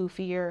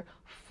 poofier,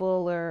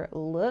 fuller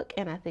look.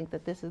 And I think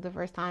that this is the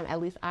first time,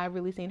 at least I've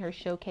really seen her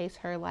showcase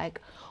her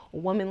like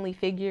womanly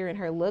figure and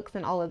her looks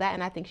and all of that.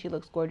 And I think she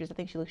looks gorgeous. I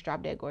think she looks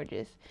drop dead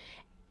gorgeous.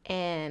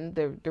 And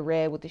the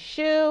red with the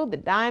shoe, the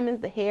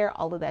diamonds, the hair,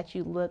 all of that,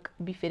 you look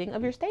befitting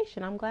of your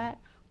station. I'm glad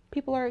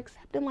people are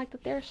accepting like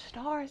that they're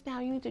stars now.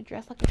 You need to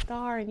dress like a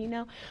star and, you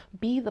know,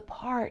 be the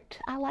part.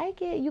 I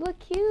like it. You look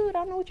cute.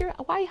 I don't know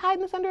why are you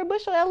hiding this under a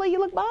bushel, Ella? You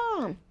look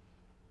bomb.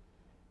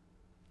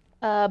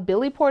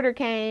 Billy Porter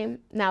came.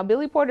 Now,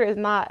 Billy Porter is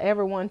not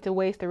ever one to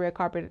waste a red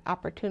carpet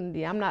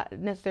opportunity. I'm not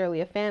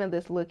necessarily a fan of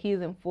this look. He's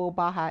in full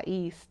Baja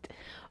East,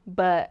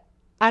 but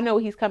I know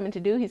what he's coming to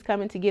do. He's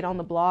coming to get on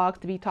the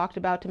blogs, to be talked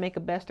about, to make a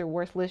best or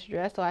worst list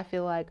dress. So I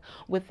feel like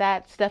with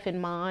that stuff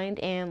in mind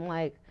and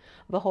like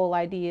the whole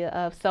idea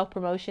of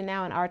self-promotion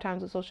now in our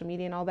times with social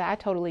media and all that, I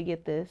totally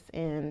get this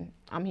and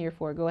I'm here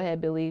for it. Go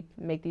ahead, Billy,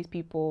 make these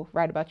people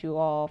write about you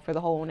all for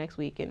the whole next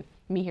week and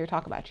me here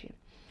talk about you.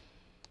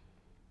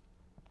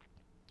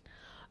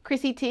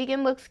 Chrissy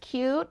Teigen looks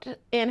cute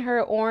in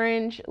her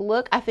orange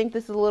look. I think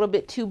this is a little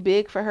bit too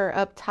big for her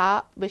up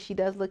top, but she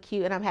does look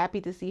cute, and I'm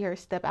happy to see her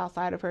step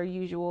outside of her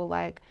usual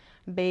like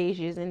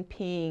beiges and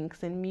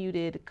pinks and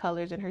muted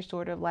colors in her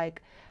sort of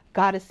like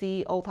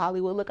goddessy old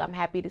Hollywood look. I'm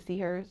happy to see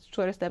her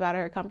sort of step out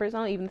of her comfort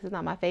zone, even if it's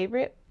not my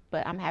favorite,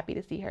 but I'm happy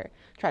to see her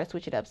try to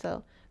switch it up.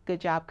 So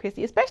good job,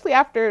 Chrissy, especially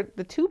after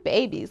the 2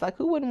 babies. Like,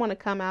 who wouldn't want to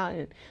come out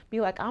and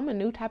be like, I'm a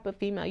new type of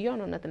female. You don't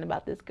know nothing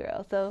about this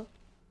girl. So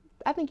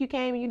I think you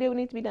came and you did what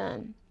needs to be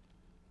done.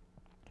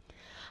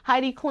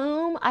 Heidi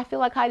Klum. I feel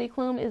like Heidi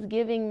Klum is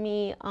giving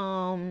me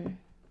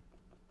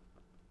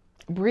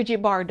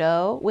Bridget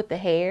Bardot with the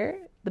hair,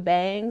 the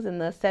bangs in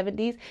the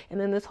 70s, and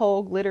then this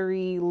whole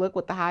glittery look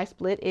with the high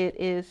split. It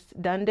is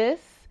Dundas.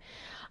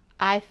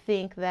 I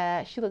think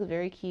that she looks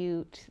very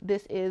cute.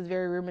 This is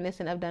very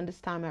reminiscent of Dundas'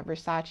 time at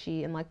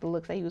Versace and like the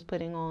looks that he was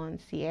putting on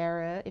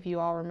Ciara, if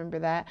you all remember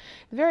that.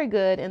 Very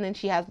good. And then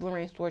she has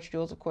Lorraine Storch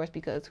jewels, of course,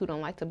 because who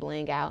don't like to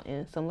bling out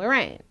in some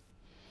Lorraine?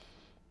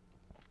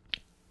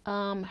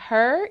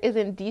 Her is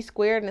in D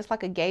squared and it's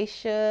like a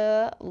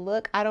geisha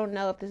look. I don't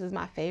know if this is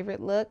my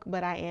favorite look,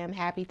 but I am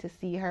happy to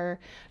see her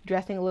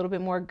dressing a little bit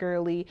more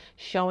girly,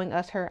 showing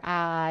us her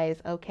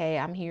eyes. Okay,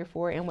 I'm here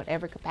for it in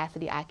whatever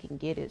capacity I can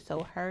get it.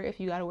 So her, if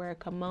you gotta wear a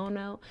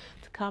kimono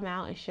to come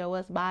out and show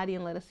us body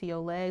and let us see your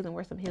legs and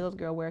wear some heels,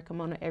 girl, wear a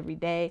kimono every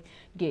day.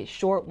 Get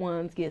short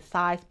ones, get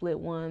side split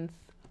ones.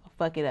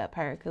 Fuck it up,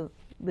 her, because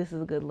this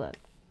is a good look.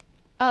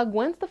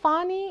 Gwen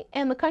Stefani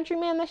and the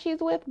countryman that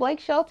she's with, Blake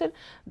Shelton,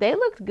 they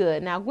looked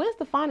good. Now, Gwen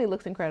Stefani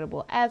looks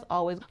incredible, as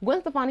always.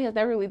 Gwen Stefani has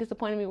never really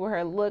disappointed me with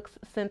her looks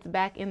since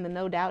back in the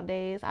No Doubt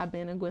days. I've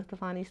been a Gwen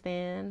Stefani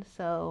stan,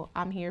 so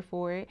I'm here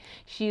for it.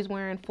 She's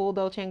wearing full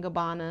Dolce &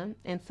 Gabbana,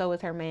 and so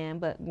is her man,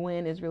 but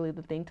Gwen is really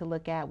the thing to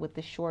look at with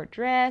the short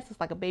dress. It's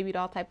like a baby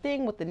doll type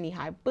thing with the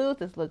knee-high boots.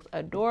 This looks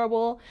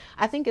adorable.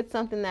 I think it's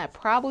something that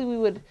probably we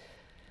would,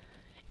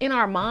 in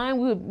our mind,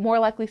 we would more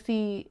likely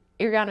see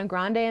Ariana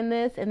Grande in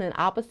this and then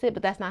opposite,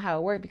 but that's not how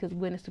it works because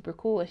Gwen is super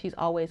cool and she's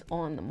always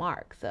on the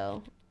mark.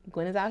 So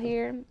Gwen is out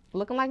here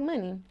looking like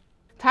money.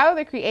 Tyler,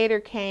 the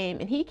Creator,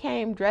 came and he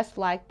came dressed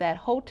like that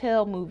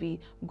hotel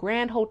movie,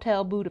 Grand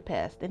Hotel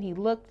Budapest, and he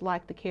looked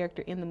like the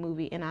character in the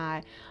movie, and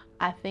I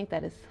think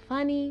that is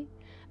funny,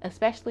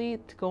 especially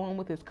to go on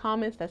with his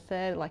comments that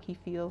said like he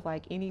feels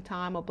like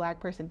anytime a black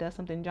person does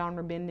something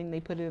genre bending, they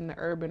put it in the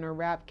urban or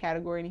rap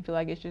category and he feel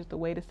like it's just a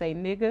way to say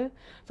nigga.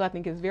 So I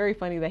think it's very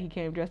funny that he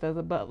came dressed as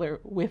a butler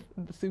with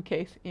the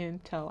suitcase in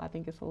tow. I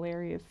think it's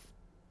hilarious.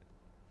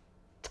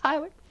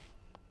 Tyler.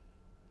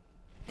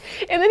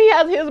 And then he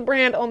has his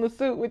brand on the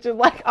suit, which is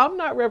like, I'm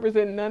not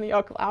representing none of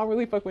y'all because I don't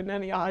really fuck with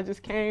none of y'all. I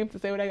just came to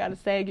say what I gotta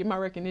say, get my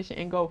recognition,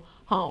 and go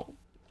home.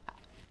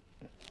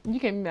 You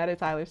can't be mad at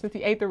Tyler. Since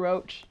he ate the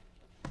roach,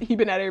 he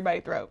been at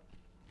everybody's throat.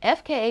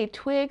 FKA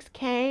Twigs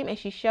came and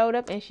she showed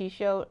up and she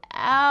showed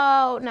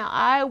out. Now,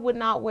 I would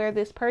not wear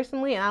this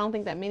personally, and I don't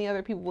think that many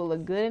other people will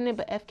look good in it,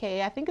 but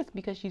FKA, I think it's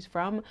because she's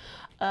from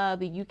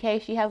the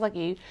UK. She has like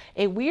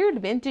a weird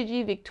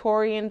vintagey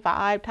Victorian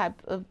vibe type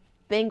of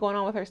thing going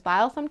on with her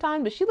style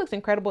sometimes, but she looks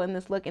incredible in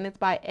this look, and it's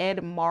by Ed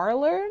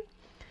Marler.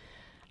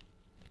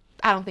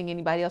 I don't think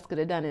anybody else could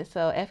have done it,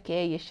 so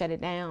FKA, you shut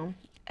it down.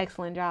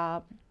 Excellent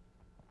job.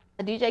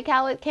 DJ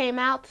Khaled came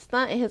out to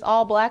stunt in his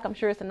all black, I'm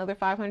sure it's another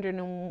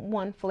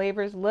 501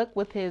 flavors look,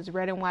 with his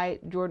red and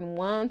white Jordan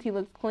 1s. He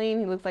looks clean.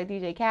 He looks like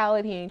DJ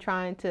Khaled. He ain't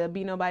trying to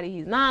be nobody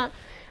he's not.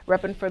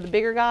 Repping for the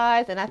bigger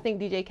guys. And I think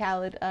DJ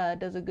Khaled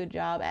does a good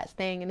job at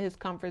staying in his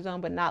comfort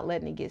zone but not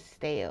letting it get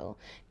stale,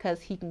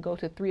 because he can go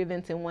to 3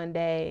 events in one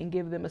day and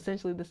give them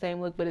essentially the same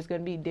look, but it's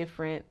going to be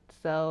different.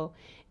 So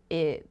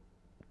it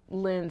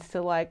lends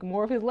to like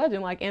more of his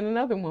legend, like in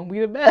another one, we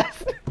the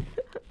best.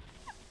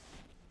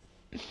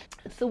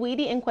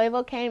 Saweetie and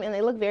Quavo came and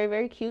they look very,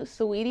 very cute.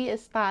 Saweetie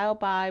is styled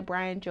by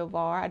Brian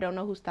Jovar. I don't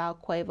know who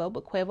styled Quavo,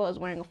 but Quavo is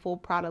wearing a full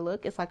Prada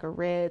look. It's like a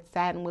red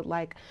satin with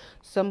like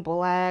some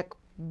black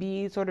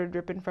beads sort of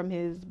dripping from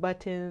his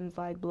buttons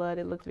like blood.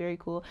 It looks very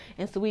cool.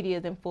 And Saweetie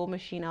is in full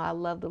Moschino. I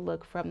love the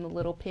look from the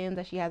little pins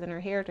that she has in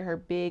her hair to her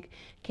big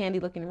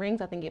candy looking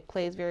rings. I think it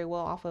plays very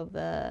well off of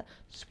the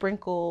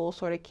sprinkle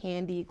sort of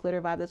candy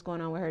glitter vibe that's going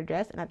on with her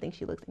dress. And I think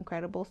she looks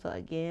incredible. So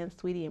again,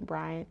 Saweetie and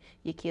Brian,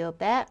 you killed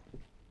that.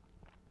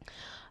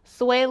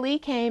 Sway Lee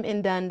came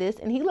and done this,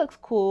 and he looks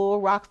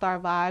cool, rock star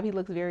vibe. He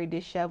looks very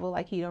disheveled,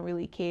 like he don't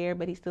really care,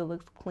 but he still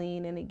looks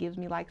clean, and it gives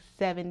me like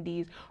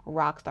 70s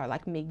rock star,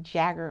 like Mick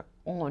Jagger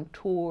on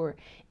tour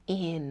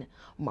in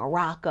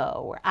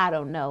Morocco, or I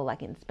don't know,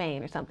 like in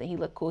Spain or something. He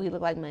looked cool. He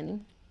looked like money.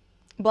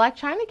 Blac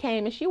Chyna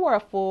came and she wore a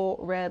full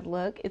red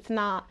look. It's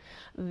not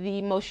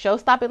the most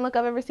show-stopping look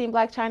I've ever seen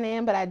Blac Chyna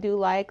in, but I do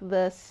like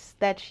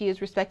that she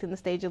is respecting the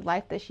stage of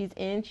life that she's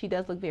in. She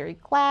does look very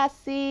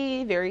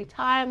classy, very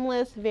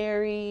timeless,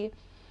 very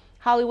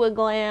Hollywood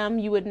glam.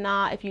 You would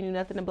not, if you knew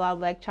nothing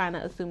about Blac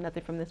Chyna, assume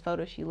nothing from this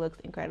photo. She looks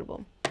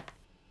incredible.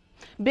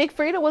 Big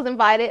Frida was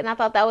invited, and I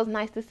thought that was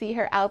nice to see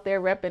her out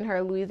there repping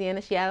her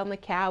Louisiana. She had on the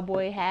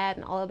cowboy hat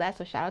and all of that,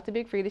 so shout out to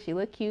Big Frida. She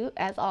looked cute,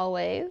 as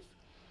always.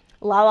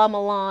 Lala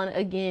Milan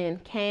again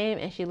came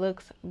and she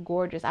looks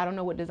gorgeous. I don't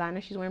know what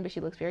designer she's wearing, but she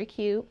looks very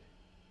cute.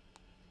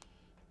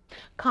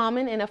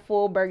 Common in a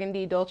full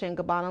burgundy Dolce &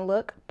 Gabbana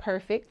look.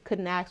 Perfect.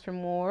 Couldn't ask for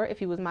more. If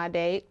he was my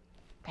date,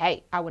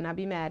 hey, I would not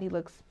be mad. He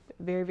looks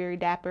very, very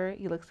dapper.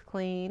 He looks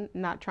clean,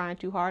 not trying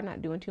too hard,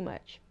 not doing too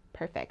much.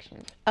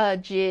 Perfection.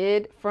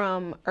 Jid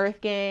from Earth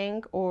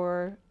Gang,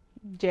 or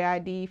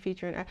JID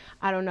featuring,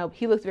 I don't know.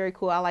 He looks very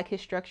cool. I like his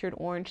structured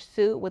orange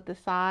suit with the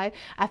side.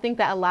 I think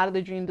that a lot of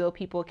the Dreamville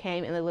people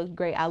came and they looked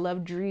great. I love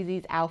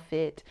Dreezy's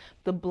outfit,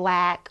 the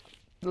black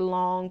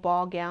long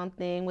ball gown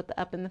thing with the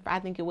up in the front. I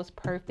think it was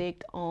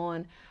perfect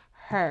on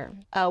her.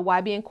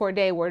 YB and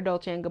Cordae wore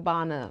Dolce &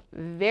 Gabbana.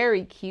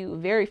 Very cute,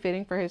 very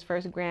fitting for his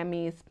first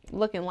Grammys.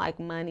 Looking like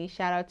money.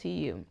 Shout out to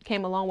you.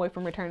 Came a long way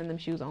from returning them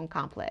shoes on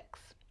Complex.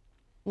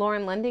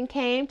 Lauren London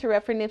came to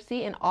rep for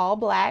Nipsey in all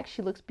black.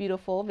 She looks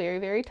beautiful, very,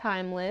 very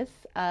timeless.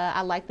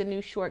 I like the new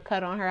short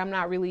cut on her. I'm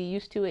not really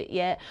used to it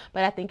yet,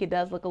 but I think it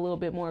does look a little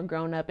bit more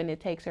grown up, and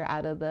it takes her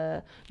out of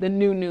the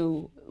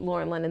new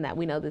Lauren London that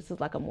we know. This is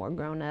like a more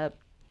grown up,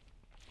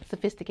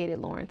 sophisticated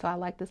Lauren. So I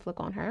like this look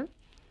on her.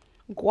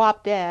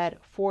 Guap Dad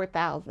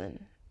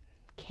 4000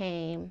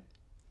 came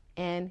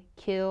and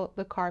killed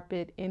the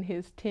carpet in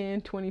his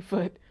 20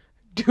 foot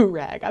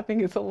do-rag. I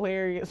think it's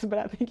hilarious, but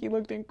I think he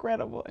looked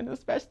incredible, and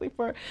especially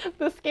for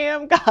the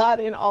scam god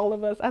in all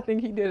of us, I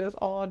think he did us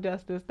all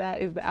justice.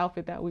 That is the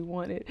outfit that we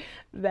wanted.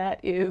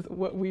 That is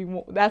what we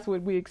want. That's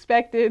what we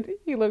expected.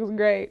 He looks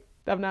great.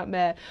 I'm not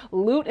mad.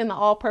 Loot in the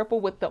all purple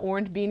with the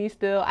orange beanie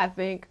still, I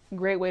think,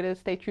 great way to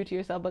stay true to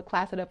yourself, but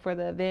class it up for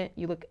the event.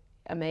 You look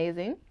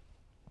amazing.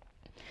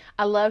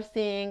 I love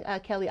seeing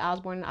Kelly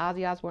Osbourne and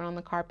Ozzy Osbourne on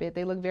the carpet.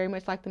 They look very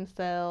much like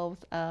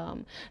themselves,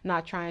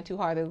 not trying too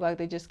hard. They look like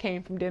they just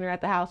came from dinner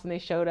at the house and they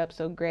showed up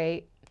so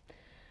great.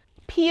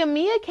 Pia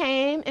Mia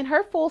came in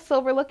her full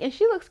silver look, and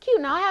she looks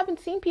cute. Now, I haven't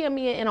seen Pia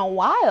Mia in a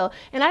while,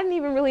 and I didn't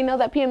even really know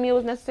that Pia Mia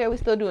was necessarily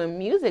still doing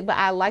music, but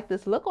I like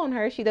this look on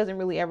her. She doesn't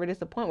really ever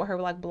disappoint with her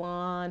like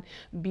blonde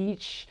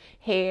beach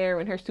hair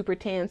and her super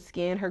tan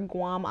skin, her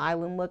Guam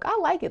Island look. I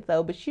like it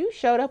though, but you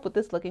showed up with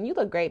this look, and you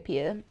look great,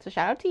 Pia. So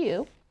shout out to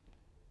you.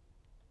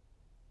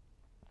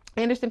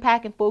 Anderson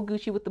 .Paak in full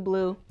Gucci with the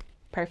blue.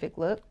 Perfect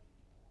look.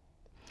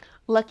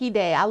 Lucky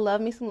Daye. I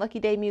love me some Lucky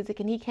Daye music,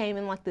 and he came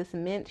in like this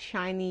mint,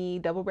 shiny,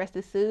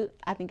 double-breasted suit.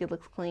 I think it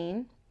looks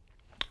clean.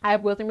 I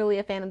wasn't really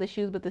a fan of the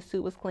shoes, but the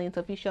suit was clean.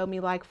 So if you showed me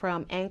like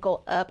from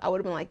ankle up, I would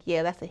have been like,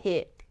 yeah, that's a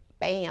hit.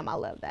 Bam, I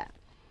love that.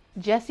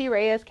 Jessie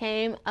Reyez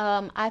came.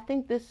 I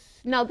think this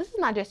is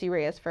not Jessie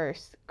Reyez'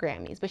 first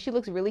Grammys, but she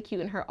looks really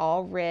cute in her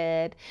all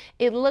red.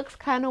 It looks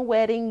kind of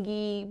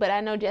wedding-y, but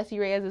I know Jessie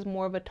Reyez is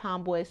more of a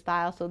tomboy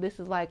style, so this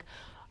is like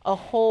a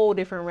whole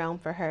different realm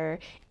for her.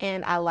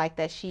 And I like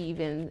that she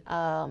even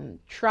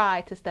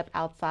tried to step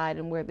outside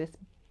and wear this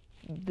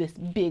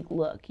big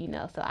look, you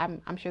know. So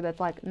I'm sure that's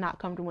like not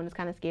comfortable and it's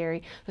kind of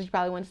scary. So she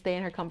probably wanted to stay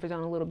in her comfort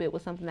zone a little bit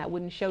with something that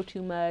wouldn't show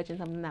too much and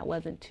something that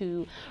wasn't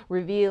too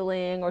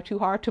revealing or too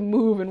hard to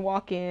move and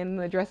walk in.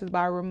 The dress is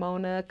by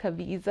Ramona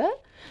Caviza.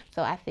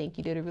 So I think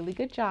you did a really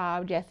good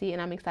job, Jessie,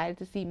 and I'm excited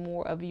to see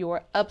more of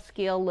your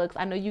upscale looks.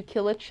 I know you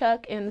kill a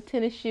Chuck in the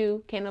tennis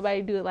shoe. Can't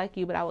nobody do it like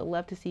you, but I would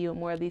love to see you in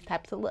more of these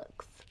types of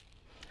looks.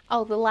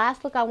 Oh, the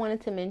last look I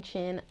wanted to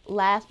mention,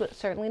 last but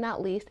certainly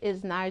not least,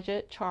 is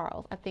Nyjah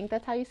Charles. I think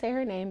that's how you say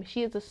her name.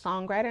 She is a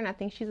songwriter, and I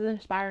think she's an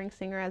inspiring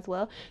singer as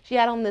well. She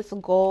had on this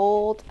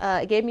gold,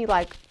 it gave me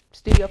like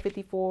Studio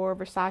 54,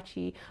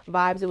 Versace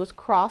vibes. It was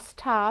cross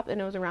top,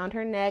 and it was around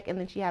her neck, and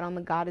then she had on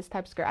the goddess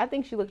type skirt. I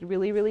think she looked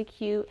really, really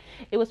cute.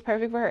 It was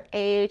perfect for her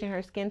age and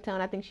her skin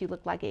tone. I think she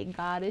looked like a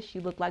goddess.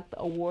 She looked like the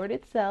award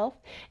itself,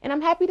 and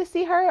I'm happy to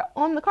see her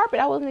on the carpet.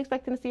 I wasn't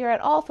expecting to see her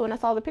at all, so when I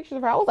saw the pictures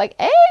of her, I was like,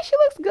 hey, she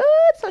looks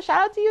good. So shout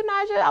out to you,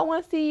 Nyjah. I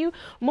want to see you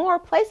more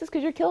places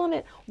because you're killing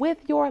it with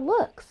your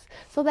looks.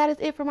 So that is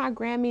it for my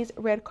Grammys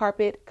red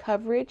carpet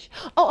coverage.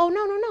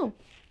 No.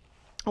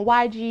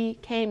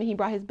 YG came and he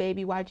brought his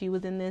baby. YG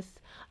was in this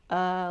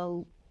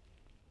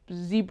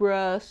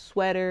zebra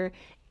sweater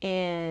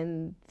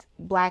and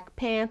black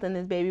pants, and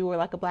this baby wore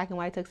like a black and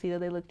white tuxedo.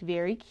 They looked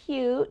very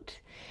cute,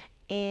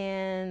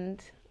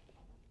 and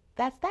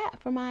that's that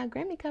for my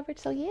Grammy coverage.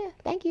 So yeah,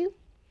 thank you.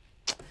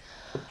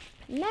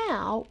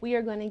 Now we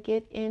are going to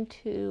get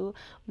into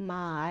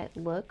my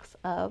looks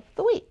of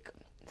the week.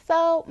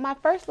 So my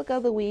first look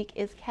of the week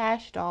is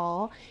Kash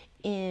Doll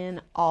in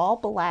all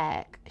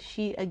black.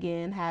 She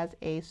again has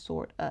a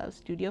sort of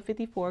Studio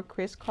 54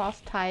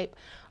 crisscross type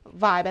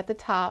vibe at the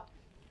top.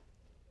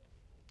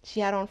 She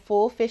had on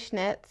full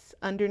fishnets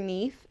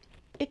underneath.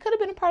 It could have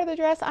been a part of the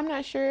dress, I'm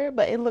not sure,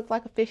 but it looked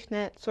like a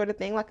fishnet sort of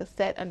thing, like a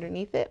set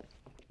underneath it.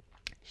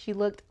 She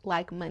looked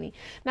like money.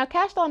 Now,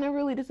 Kash Doll never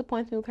really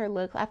disappoints me with her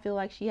looks. I feel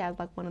like she has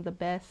like one of the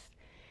best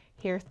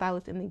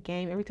hairstylists in the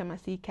game. Every time I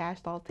see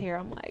Kash Doll's hair,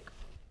 I'm like,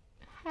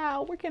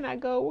 how? Where can I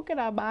go? What can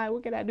I buy?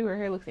 What can I do? Her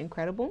hair looks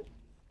incredible.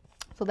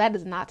 So that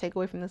does not take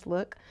away from this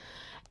look.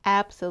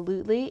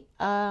 Absolutely.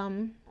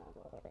 And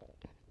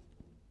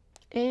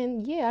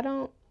yeah,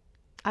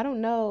 I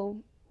don't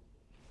know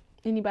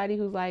anybody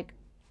who's like,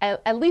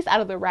 at least out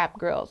of the rap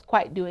girls,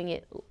 quite doing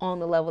it on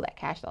the level that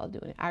Kash Doll is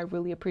doing it. I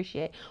really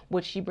appreciate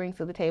what she brings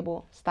to the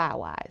table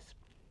style-wise.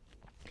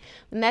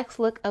 The next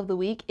look of the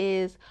week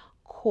is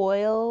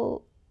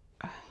Coil.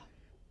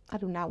 I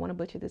do not want to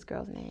butcher this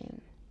girl's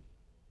name.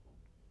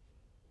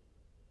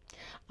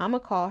 I'm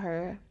going to call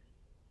her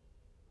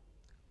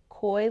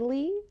Coi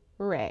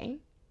Leray.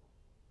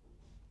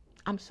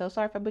 I'm so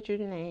sorry if I butchered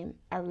your name.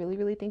 I really,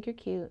 really think you're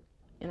cute,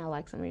 and I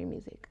like some of your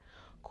music.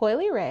 Coi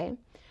Leray.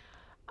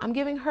 I'm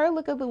giving her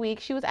look of the week.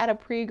 She was at a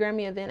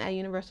pre-Grammy event at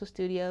Universal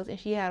Studios, and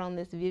she had on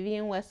this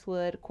Vivienne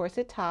Westwood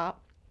corset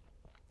top,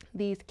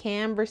 these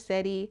Cam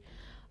Versetti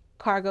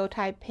cargo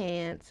type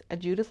pants, a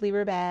Judith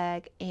Lieber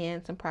bag,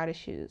 and some Prada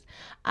shoes.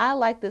 I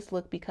like this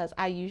look because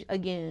I use,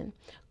 again,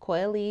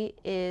 Coily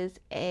is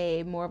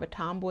a more of a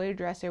tomboy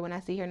dresser when I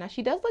see her. Now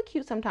she does look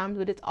cute sometimes,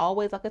 but it's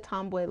always like a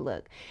tomboy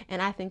look.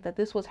 And I think that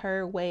this was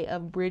her way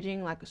of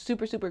bridging like a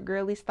super, super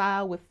girly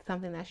style with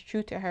something that's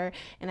true to her.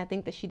 And I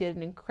think that she did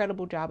an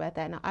incredible job at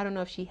that. Now I don't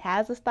know if she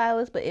has a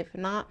stylist, but if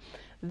not,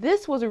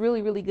 this was a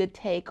really, really good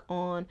take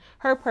on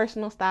her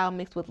personal style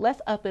mixed with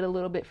let's up it a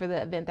little bit for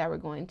the event that we're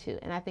going to.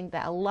 And I think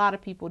that a lot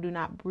of people do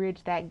not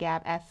bridge that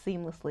gap as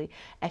seamlessly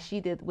as she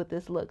did with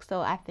this look.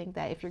 So I think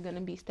that if you're going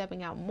to be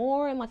stepping out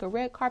more in like a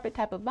red carpet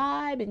type of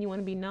vibe and you want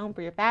to be known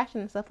for your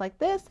fashion and stuff like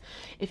this,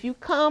 if you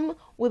come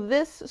with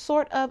this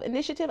sort of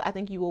initiative, I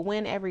think you will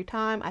win every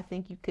time. I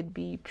think you could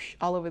be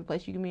all over the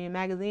place. You can be in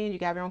magazines, you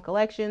can have your own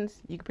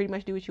collections, you can pretty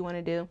much do what you want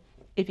to do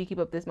if you keep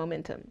up this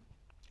momentum.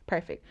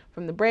 Perfect.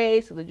 From the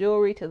braids to the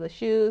jewelry to the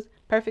shoes.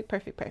 Perfect,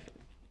 perfect, perfect.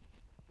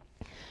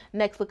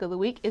 Next look of the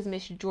week is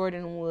Miss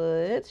Jordyn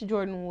Woods.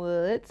 Jordyn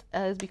Woods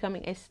is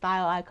becoming a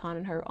style icon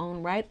in her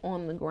own right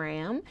on the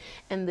gram.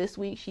 And this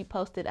week she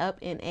posted up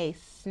in a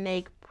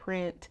snake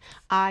print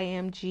I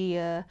Am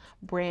Gia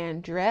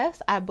brand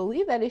dress. I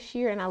believe that is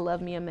sheer, and I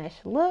love me a mesh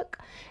look.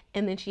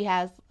 And then she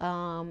has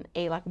a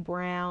like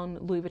brown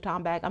Louis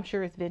Vuitton bag. I'm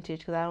sure it's vintage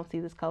because I don't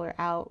see this color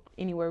out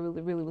anywhere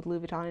really with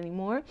Louis Vuitton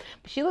anymore.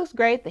 But she looks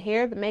great. The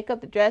hair, the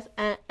makeup, the dress.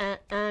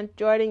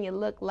 Jordyn, you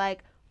look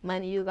like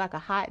money. You look like a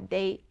hot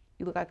date.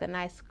 You look like a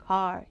nice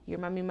car. You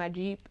remind me of my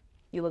Jeep.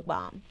 You look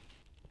bomb.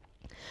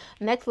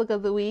 Next look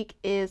of the week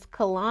is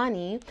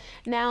Kehlani.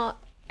 Now,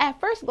 at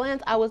first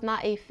glance, I was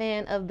not a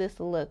fan of this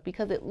look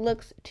because it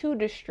looks too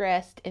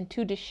distressed and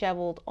too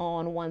disheveled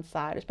on one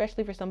side,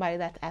 especially for somebody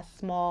that's as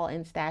small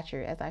in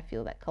stature as I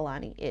feel that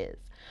Kehlani is.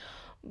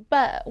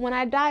 But when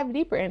I dive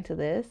deeper into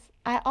this,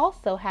 I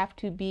also have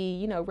to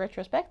be,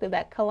 retrospective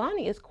that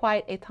Kehlani is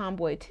quite a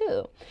tomboy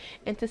too.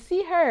 And to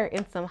see her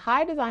in some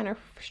high designer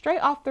straight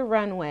off the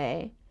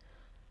runway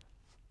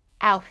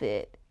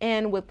outfit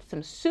and with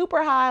some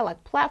super high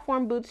like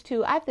platform boots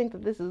too, I think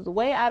that this is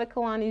way out of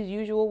Kehlani's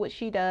usual what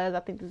she does. I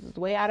think this is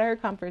way out of her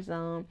comfort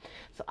zone.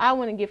 So I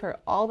want to give her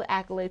all the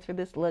accolades for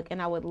this look, and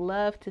I would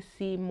love to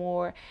see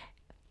more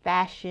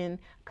fashion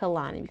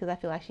Kehlani because I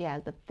feel like she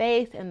has the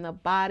face and the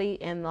body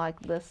and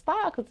like the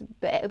style, because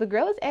the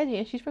girl is edgy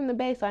and she's from the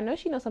Bay, so I know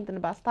she knows something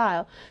about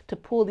style to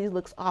pull these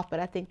looks off. But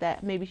I think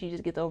that maybe she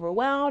just gets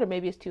overwhelmed or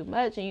maybe it's too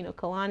much, and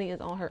Kehlani is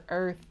on her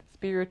earth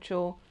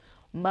spiritual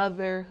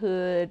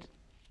motherhood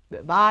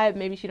vibe.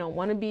 Maybe she don't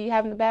want to be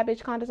having the bad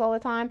bitch contest all the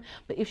time,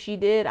 but if she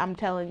did, I'm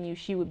telling you,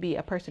 she would be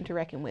a person to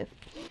reckon with.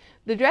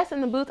 The dress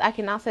and the boots, I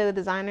cannot say the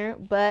designer,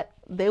 but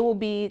they will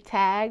be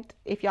tagged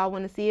if y'all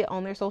want to see it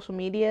on their social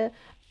media.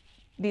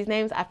 These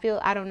names, I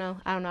don't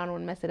want to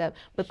mess it up,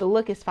 but the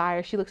look is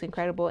fire. She looks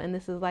incredible, and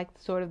this is like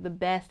sort of the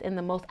best and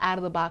the most out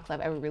of the box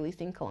I've ever really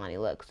seen Kehlani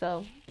look.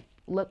 So,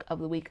 look of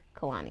the week,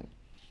 Kehlani.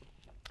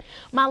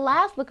 My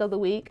last look of the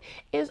week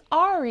is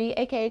Ari,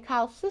 aka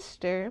Kyle's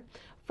sister,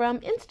 from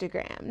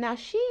Instagram. Now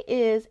she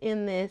is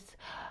in this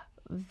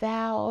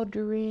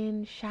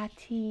Valdrin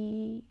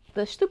Shati,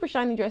 the super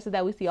shiny dresses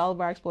that we see all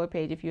over our Explore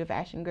page. If you're a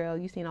fashion girl,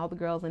 you've seen all the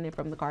girls in it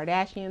from the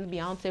Kardashians.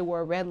 Beyonce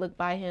wore a red look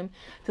by him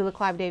to the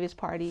Clive Davis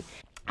party.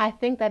 I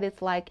think that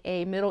it's like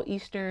a Middle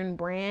Eastern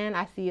brand.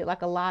 I see it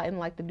like a lot in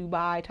like the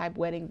Dubai type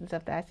weddings and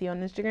stuff that I see on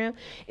Instagram.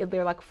 If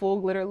they're like full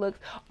glitter looks.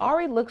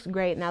 Ari looks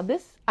great. Now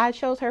this, I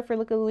chose her for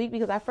look of the week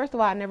because first of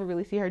all, I never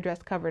really see her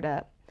dress covered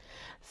up.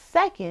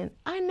 Second,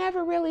 I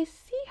never really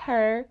see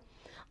her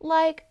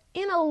like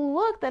in a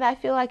look that I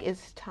feel like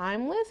is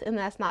timeless and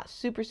that's not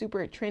super,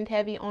 super trend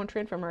heavy on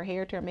trend, from her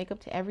hair to her makeup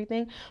to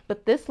everything.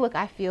 But this look,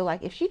 I feel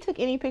like if she took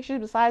any pictures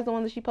besides the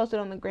one that she posted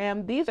on the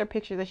gram, these are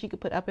pictures that she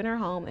could put up in her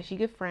home that she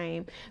could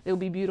frame. They will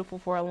be beautiful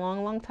for a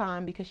long, long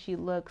time because she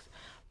looks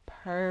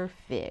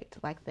perfect.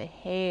 Like the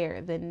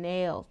hair, the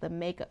nails, the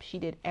makeup, she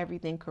did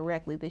everything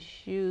correctly. The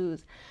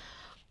shoes,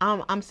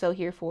 I'm so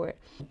here for it.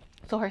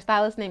 So her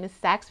stylist name is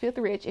Saks Fifth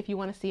Rich if you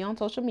want to see on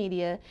social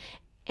media,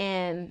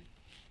 and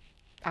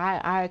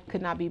I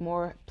could not be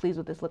more pleased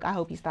with this look. I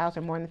hope he styles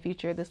her more in the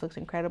future. This looks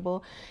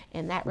incredible.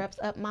 And that wraps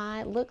up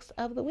my looks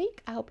of the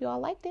week. I hope you all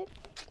liked it.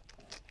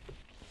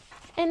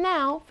 And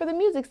now for the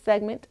music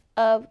segment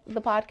of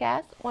the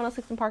podcast,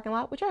 106 in Parking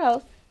Lot with your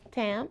host,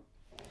 Tam.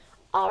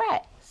 All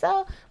right.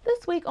 So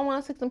this week on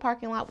 106 in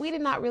Parking Lot, we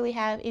did not really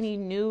have any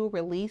new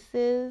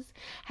releases.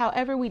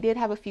 However, we did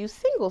have a few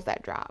singles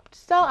that dropped.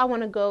 So I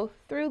want to go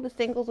through the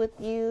singles with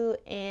you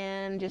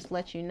and just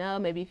let you know,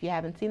 maybe if you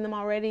haven't seen them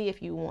already,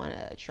 if you want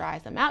to try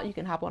some out, you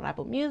can hop on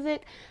Apple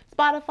Music,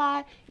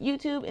 Spotify,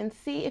 YouTube, and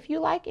see if you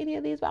like any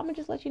of these. But I'm going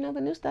to just let you know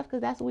the new stuff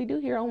because that's what we do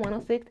here on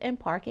 106 in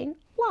Parking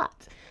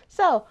Lot.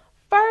 So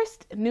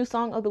first new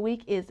song of the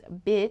week is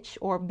Bitch,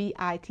 or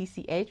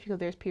B-I-T-C-H, because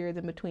there's periods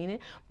in between it,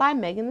 by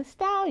Megan Thee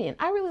Stallion.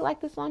 I really like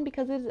this song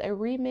because it is a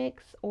remix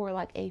or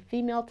like a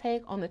female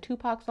take on the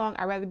Tupac song,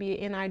 I'd Rather Be a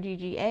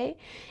N-I-G-G-A.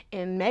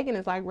 And Megan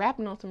is like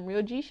rapping on some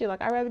real G shit,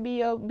 like I'd rather be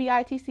your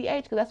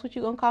B-I-T-C-H because that's what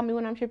you're going to call me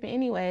when I'm tripping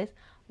anyways.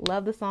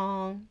 Love the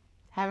song.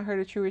 Haven't heard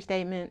a truer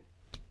statement.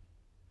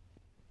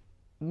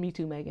 Me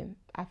too, Megan.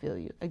 I feel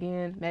you.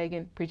 Again,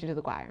 Megan, preaching to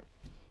the choir.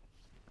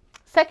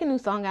 Second new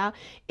song out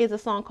is a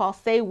song called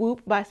Say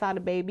Whoop by Sada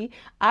Baby.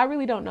 I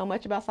really don't know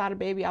much about Sada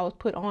Baby. I was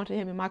put onto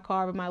him in my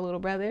car with my little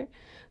brother.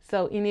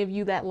 So any of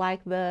you that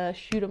like the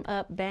shoot 'em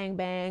up, bang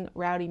bang,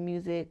 rowdy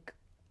music,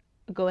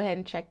 go ahead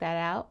and check that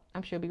out.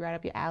 I'm sure it'll be right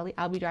up your alley.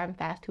 I'll be driving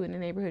fast to it in a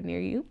neighborhood near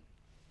you.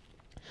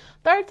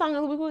 Third song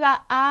of the week, we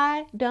got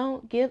I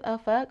Don't Give a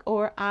Fuck,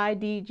 or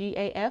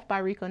IDGAF by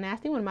Rico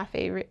Nasty, one of my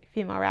favorite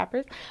female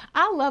rappers.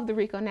 I love the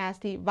Rico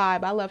Nasty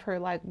vibe. I love her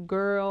like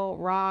girl,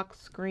 rock,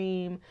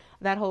 scream,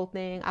 that whole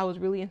thing. I was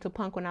really into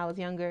punk when I was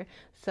younger.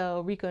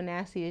 So Rico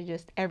Nasty is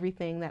just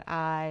everything that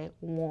I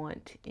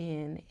want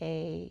in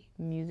a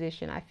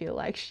musician. I feel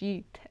like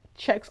she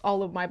checks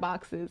all of my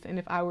boxes. And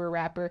if I were a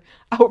rapper,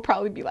 I would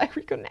probably be like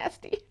Rico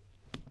Nasty.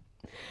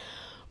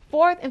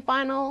 Fourth and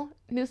final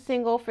new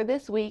single for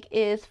this week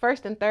is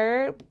First and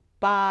Third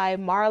by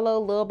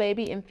Marlo, Lil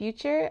Baby, and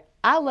Future.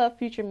 I love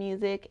Future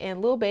music,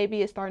 and Lil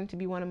Baby is starting to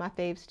be one of my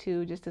faves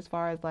too, just as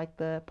far as like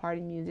the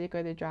party music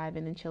or the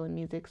driving and chilling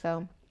music.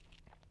 So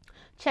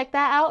check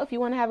that out if you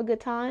want to have a good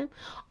time.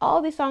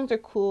 All these songs are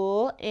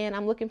cool, and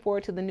I'm looking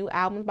forward to the new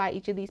albums by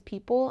each of these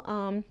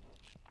people.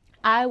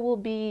 I will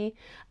be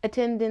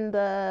attending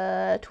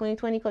the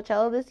 2020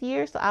 Coachella this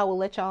year, so I will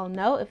let y'all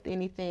know if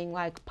anything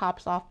like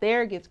pops off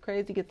there, gets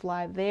crazy, gets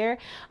live there.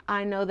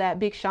 I know that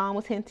Big Sean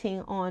was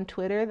hinting on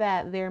Twitter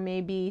that there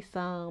may be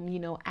some,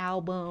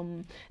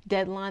 album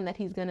deadline that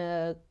he's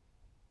gonna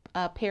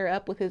pair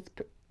up with his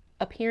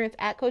appearance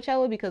at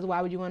Coachella, because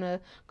why would you want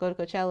to go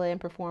to Coachella and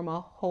perform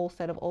a whole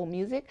set of old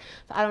music?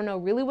 So I don't know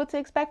really what to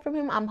expect from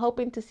him. I'm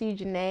hoping to see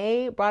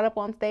Janae brought up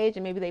on stage,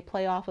 and maybe they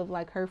play off of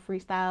like her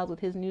freestyles with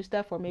his new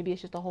stuff, or maybe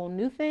it's just a whole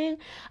new thing.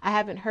 I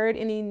haven't heard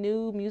any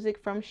new music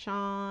from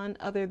Sean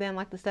other than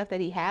like the stuff that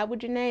he had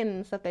with Janae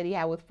and the stuff that he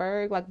had with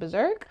Ferg, like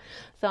Berserk.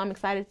 So I'm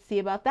excited to see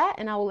about that,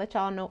 and I will let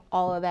y'all know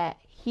all of that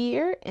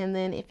here. And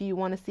then if you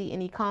want to see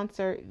any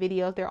concert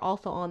videos, they're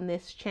also on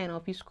this channel.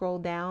 If you scroll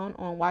down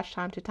on Watch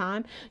Time to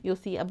Time, you'll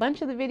see a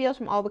bunch of the videos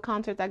from all the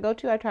concerts I go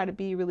to. I try to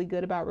be really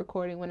good about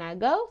recording when I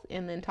go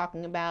and then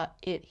talking about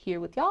it here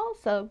with y'all.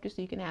 So just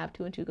so you can have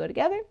two and two go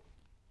together,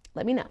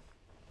 let me know.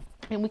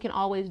 And we can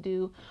always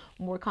do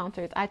more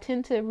concerts. I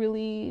tend to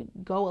really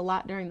go a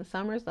lot during the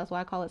summer, so that's why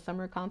I call it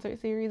Summer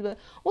Concert Series. But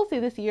we'll see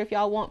this year. If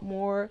y'all want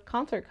more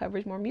concert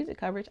coverage, more music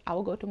coverage, I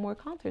will go to more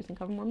concerts and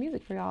cover more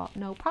music for y'all.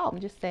 No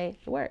problem. Just say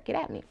the word. Get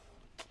at me.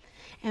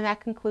 And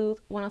that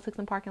concludes 106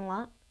 in Parking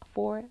Lot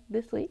for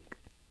this week.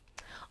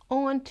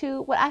 On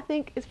to what I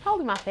think is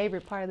probably my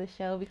favorite part of the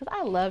show, because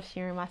I love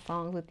sharing my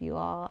songs with you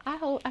all. I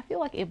feel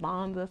like it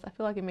bonds us. I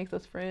feel like it makes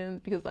us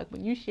friends, because like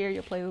when you share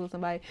your playlist with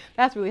somebody,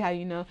 that's really how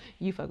you know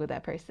you fuck with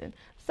that person.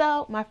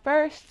 So my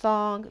first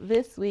song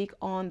this week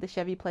on the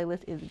Chevy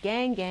playlist is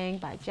Gang Gang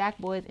by Jack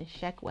Boys and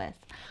Sheck West.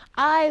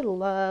 I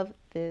love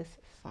this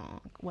song.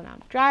 When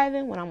I'm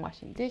driving, when I'm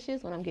washing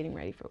dishes, when I'm getting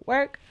ready for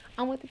work,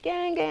 I'm with the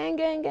gang, gang,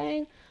 gang,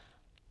 gang.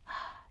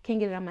 Can't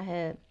get it out of my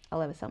head. I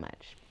love it so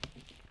much.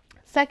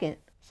 Second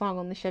song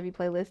on the Chevy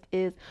playlist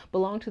is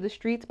Belong to the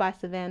Streets by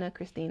Savannah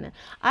Christina.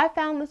 I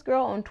found this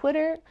girl on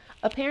Twitter.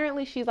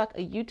 Apparently she's like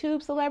a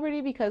YouTube celebrity,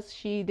 because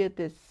she did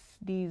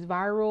these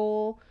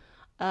viral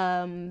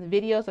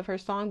videos of her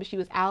song, but she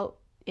was out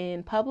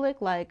in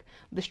public. Like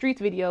the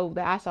Streets video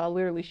that I saw,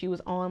 literally she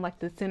was on like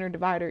the center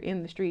divider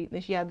in the street.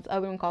 Then she had this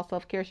other one called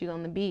Self Care. She's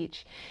on the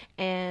beach,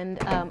 and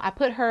I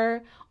put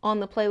her on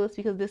the playlist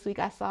because this week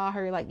I saw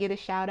her like get a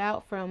shout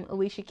out from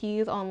Alicia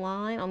Keys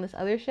online on this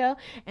other show,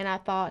 and I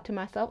thought to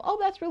myself, oh,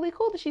 that's really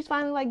cool that she's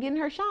finally like getting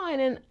her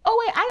shine. And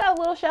oh wait, I got a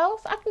little show,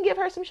 so I can give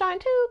her some shine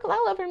too, because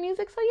I love her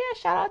music. So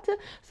yeah, shout out to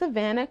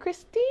Savannah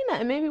Christina,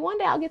 and maybe one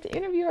day I'll get to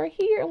interview her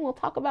here and we'll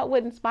talk about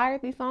what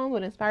inspired these songs,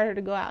 what inspired her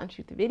to go out and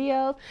shoot the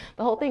videos,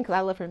 the whole thing, because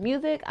I love her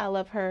music, I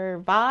love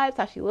her vibes,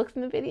 how she looks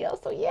in the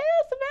videos. So yeah,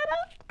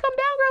 Savannah, come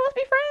down, girl, let's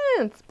be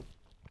friends.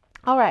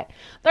 All right,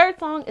 third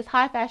song is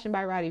High Fashion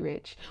by Roddy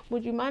Ricch.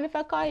 Would you mind if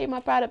I call you my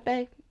product,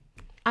 babe?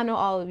 I know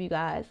all of you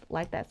guys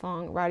like that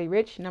song. Roddy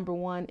Ricch,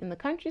 #1 in the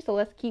country, so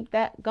let's keep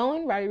that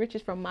going. Roddy Ricch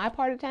is from my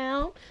part of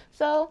town,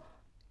 so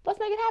let's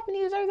make it happen.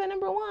 He deserves that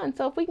 #1.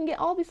 So if we can get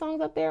all these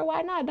songs up there,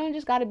 why not? Don't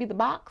just gotta be the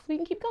box. We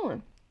can keep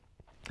going.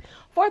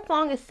 Fourth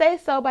song is Say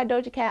So by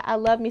Doja Cat. I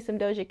love me some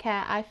Doja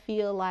Cat. I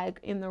feel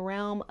like in the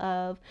realm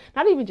of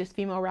not even just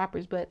female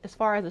rappers, but as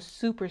far as a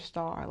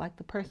superstar, like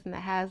the person that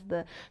has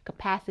the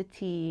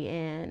capacity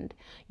and,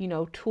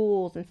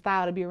 tools and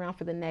style to be around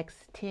for the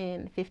next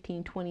 10,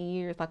 15, 20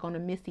 years, like on a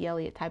Missy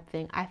Elliott type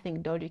thing, I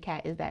think Doja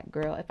Cat is that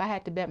girl. If I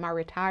had to bet my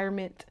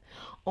retirement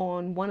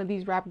on one of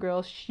these rap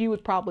girls, she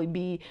would probably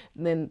be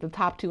in the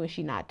top 2, and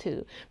she not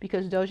 2,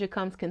 because Doja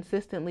comes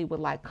consistently with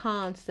like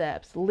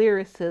concepts,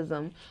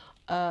 lyricism,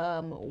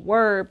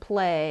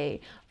 wordplay,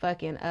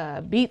 fucking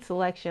beat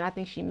selection. I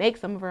think she makes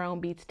some of her own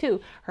beats too.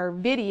 Her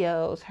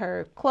videos,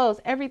 her clothes,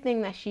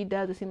 everything that she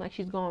does, it seems like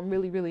she's going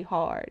really, really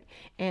hard.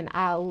 And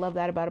I love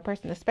that about a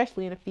person,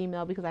 especially in a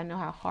female, because I know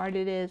how hard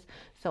it is.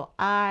 So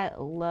I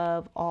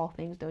love all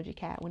things Doja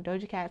Cat. When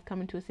Doja Cat is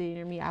coming to a city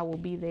near me, I will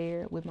be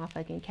there with my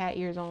fucking cat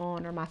ears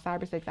on or my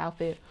Cyber Six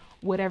outfit,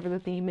 whatever the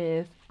theme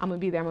is. I'm gonna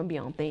be there. I'm gonna be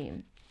on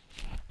theme.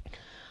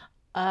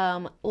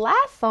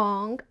 Last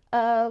song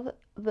of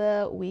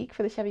the week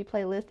for the Chevy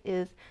playlist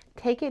is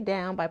Take It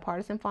Down by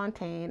Pardison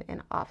Fontaine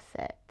and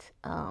Offset.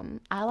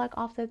 I like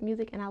Offset's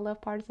music and I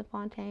love Pardison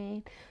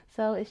Fontaine,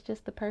 so it's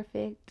just the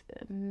perfect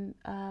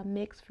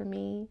mix for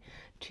me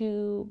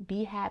to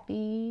be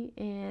happy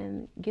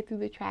and get through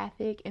the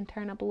traffic and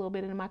turn up a little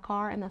bit in my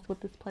car, and that's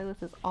what this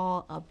playlist is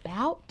all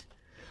about.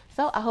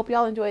 So I hope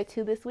y'all enjoy it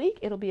too this week.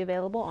 It'll be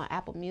available on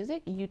Apple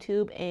Music,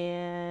 YouTube,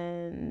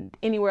 and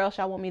anywhere else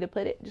y'all want me to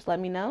put it. Just let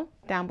me know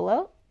down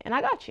below, and I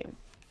got you.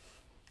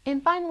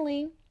 And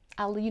finally,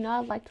 I'd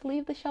like to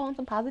leave the show on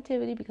some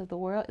positivity because the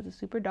world is a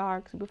super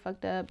dark, super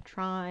fucked up,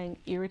 trying,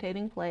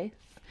 irritating place.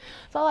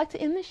 So I like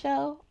to end the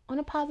show on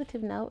a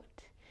positive note.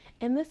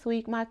 And this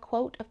week, my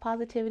quote of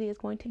positivity is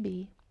going to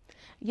be,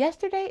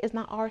 "Yesterday is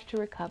not ours to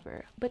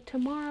recover, but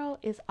tomorrow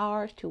is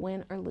ours to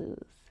win or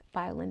lose,"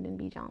 by Lyndon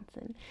B.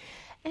 Johnson.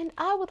 And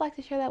I would like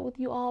to share that with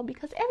you all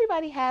because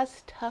everybody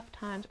has tough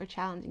times or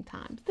challenging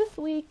times. This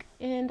week,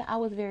 and I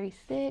was very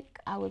sick.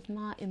 I was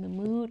not in the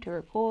mood to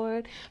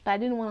record, but I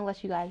didn't want to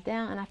let you guys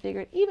down. And I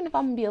figured even if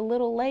I'm going to be a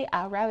little late,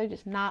 I'd rather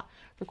just not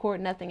record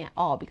nothing at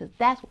all because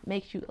that's what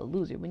makes you a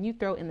loser. When you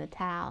throw in the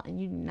towel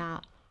and you do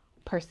not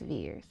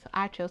persevere. So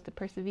I chose to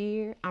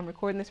persevere. I'm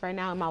recording this right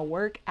now in my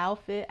work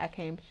outfit. I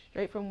came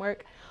straight from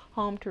work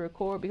home to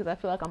record because I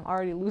feel like I'm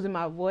already losing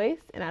my voice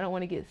and I don't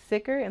want to get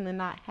sicker and then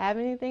not have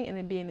anything and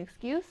then be an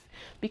excuse,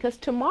 because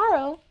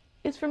tomorrow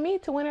is for me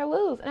to win or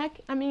lose. And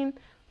I mean,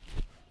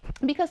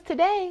 because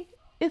today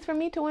is for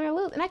me to win or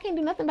lose, and I can't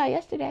do nothing about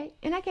yesterday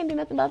and I can't do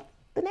nothing about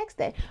the next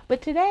day.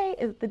 But today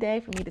is the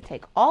day for me to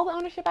take all the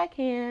ownership I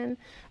can,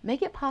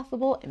 make it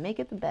possible, and make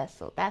it the best.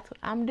 So that's what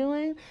I'm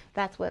doing.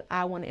 That's what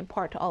I want to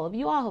impart to all of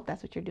you all. I hope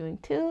that's what you're doing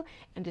too.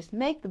 And just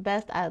make the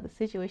best out of the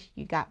situation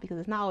you got, because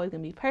it's not always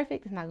going to be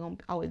perfect. It's not going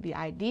to always be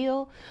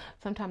ideal.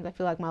 Sometimes I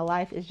feel like my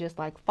life is just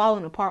like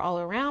falling apart all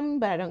around me,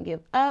 but I don't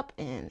give up.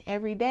 And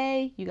every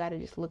day you got to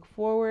just look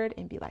forward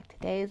and be like,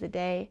 today is the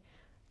day.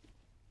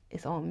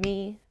 It's on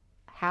me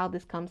how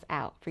this comes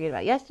out. Forget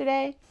about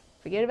yesterday.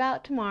 Forget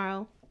about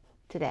tomorrow.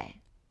 Today.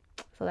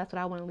 So that's what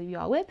I want to leave you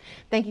all with.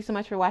 Thank you so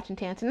much for watching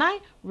Tam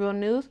Tonight. Real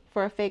news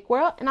for a fake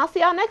world. And I'll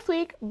see y'all next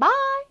week.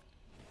 Bye.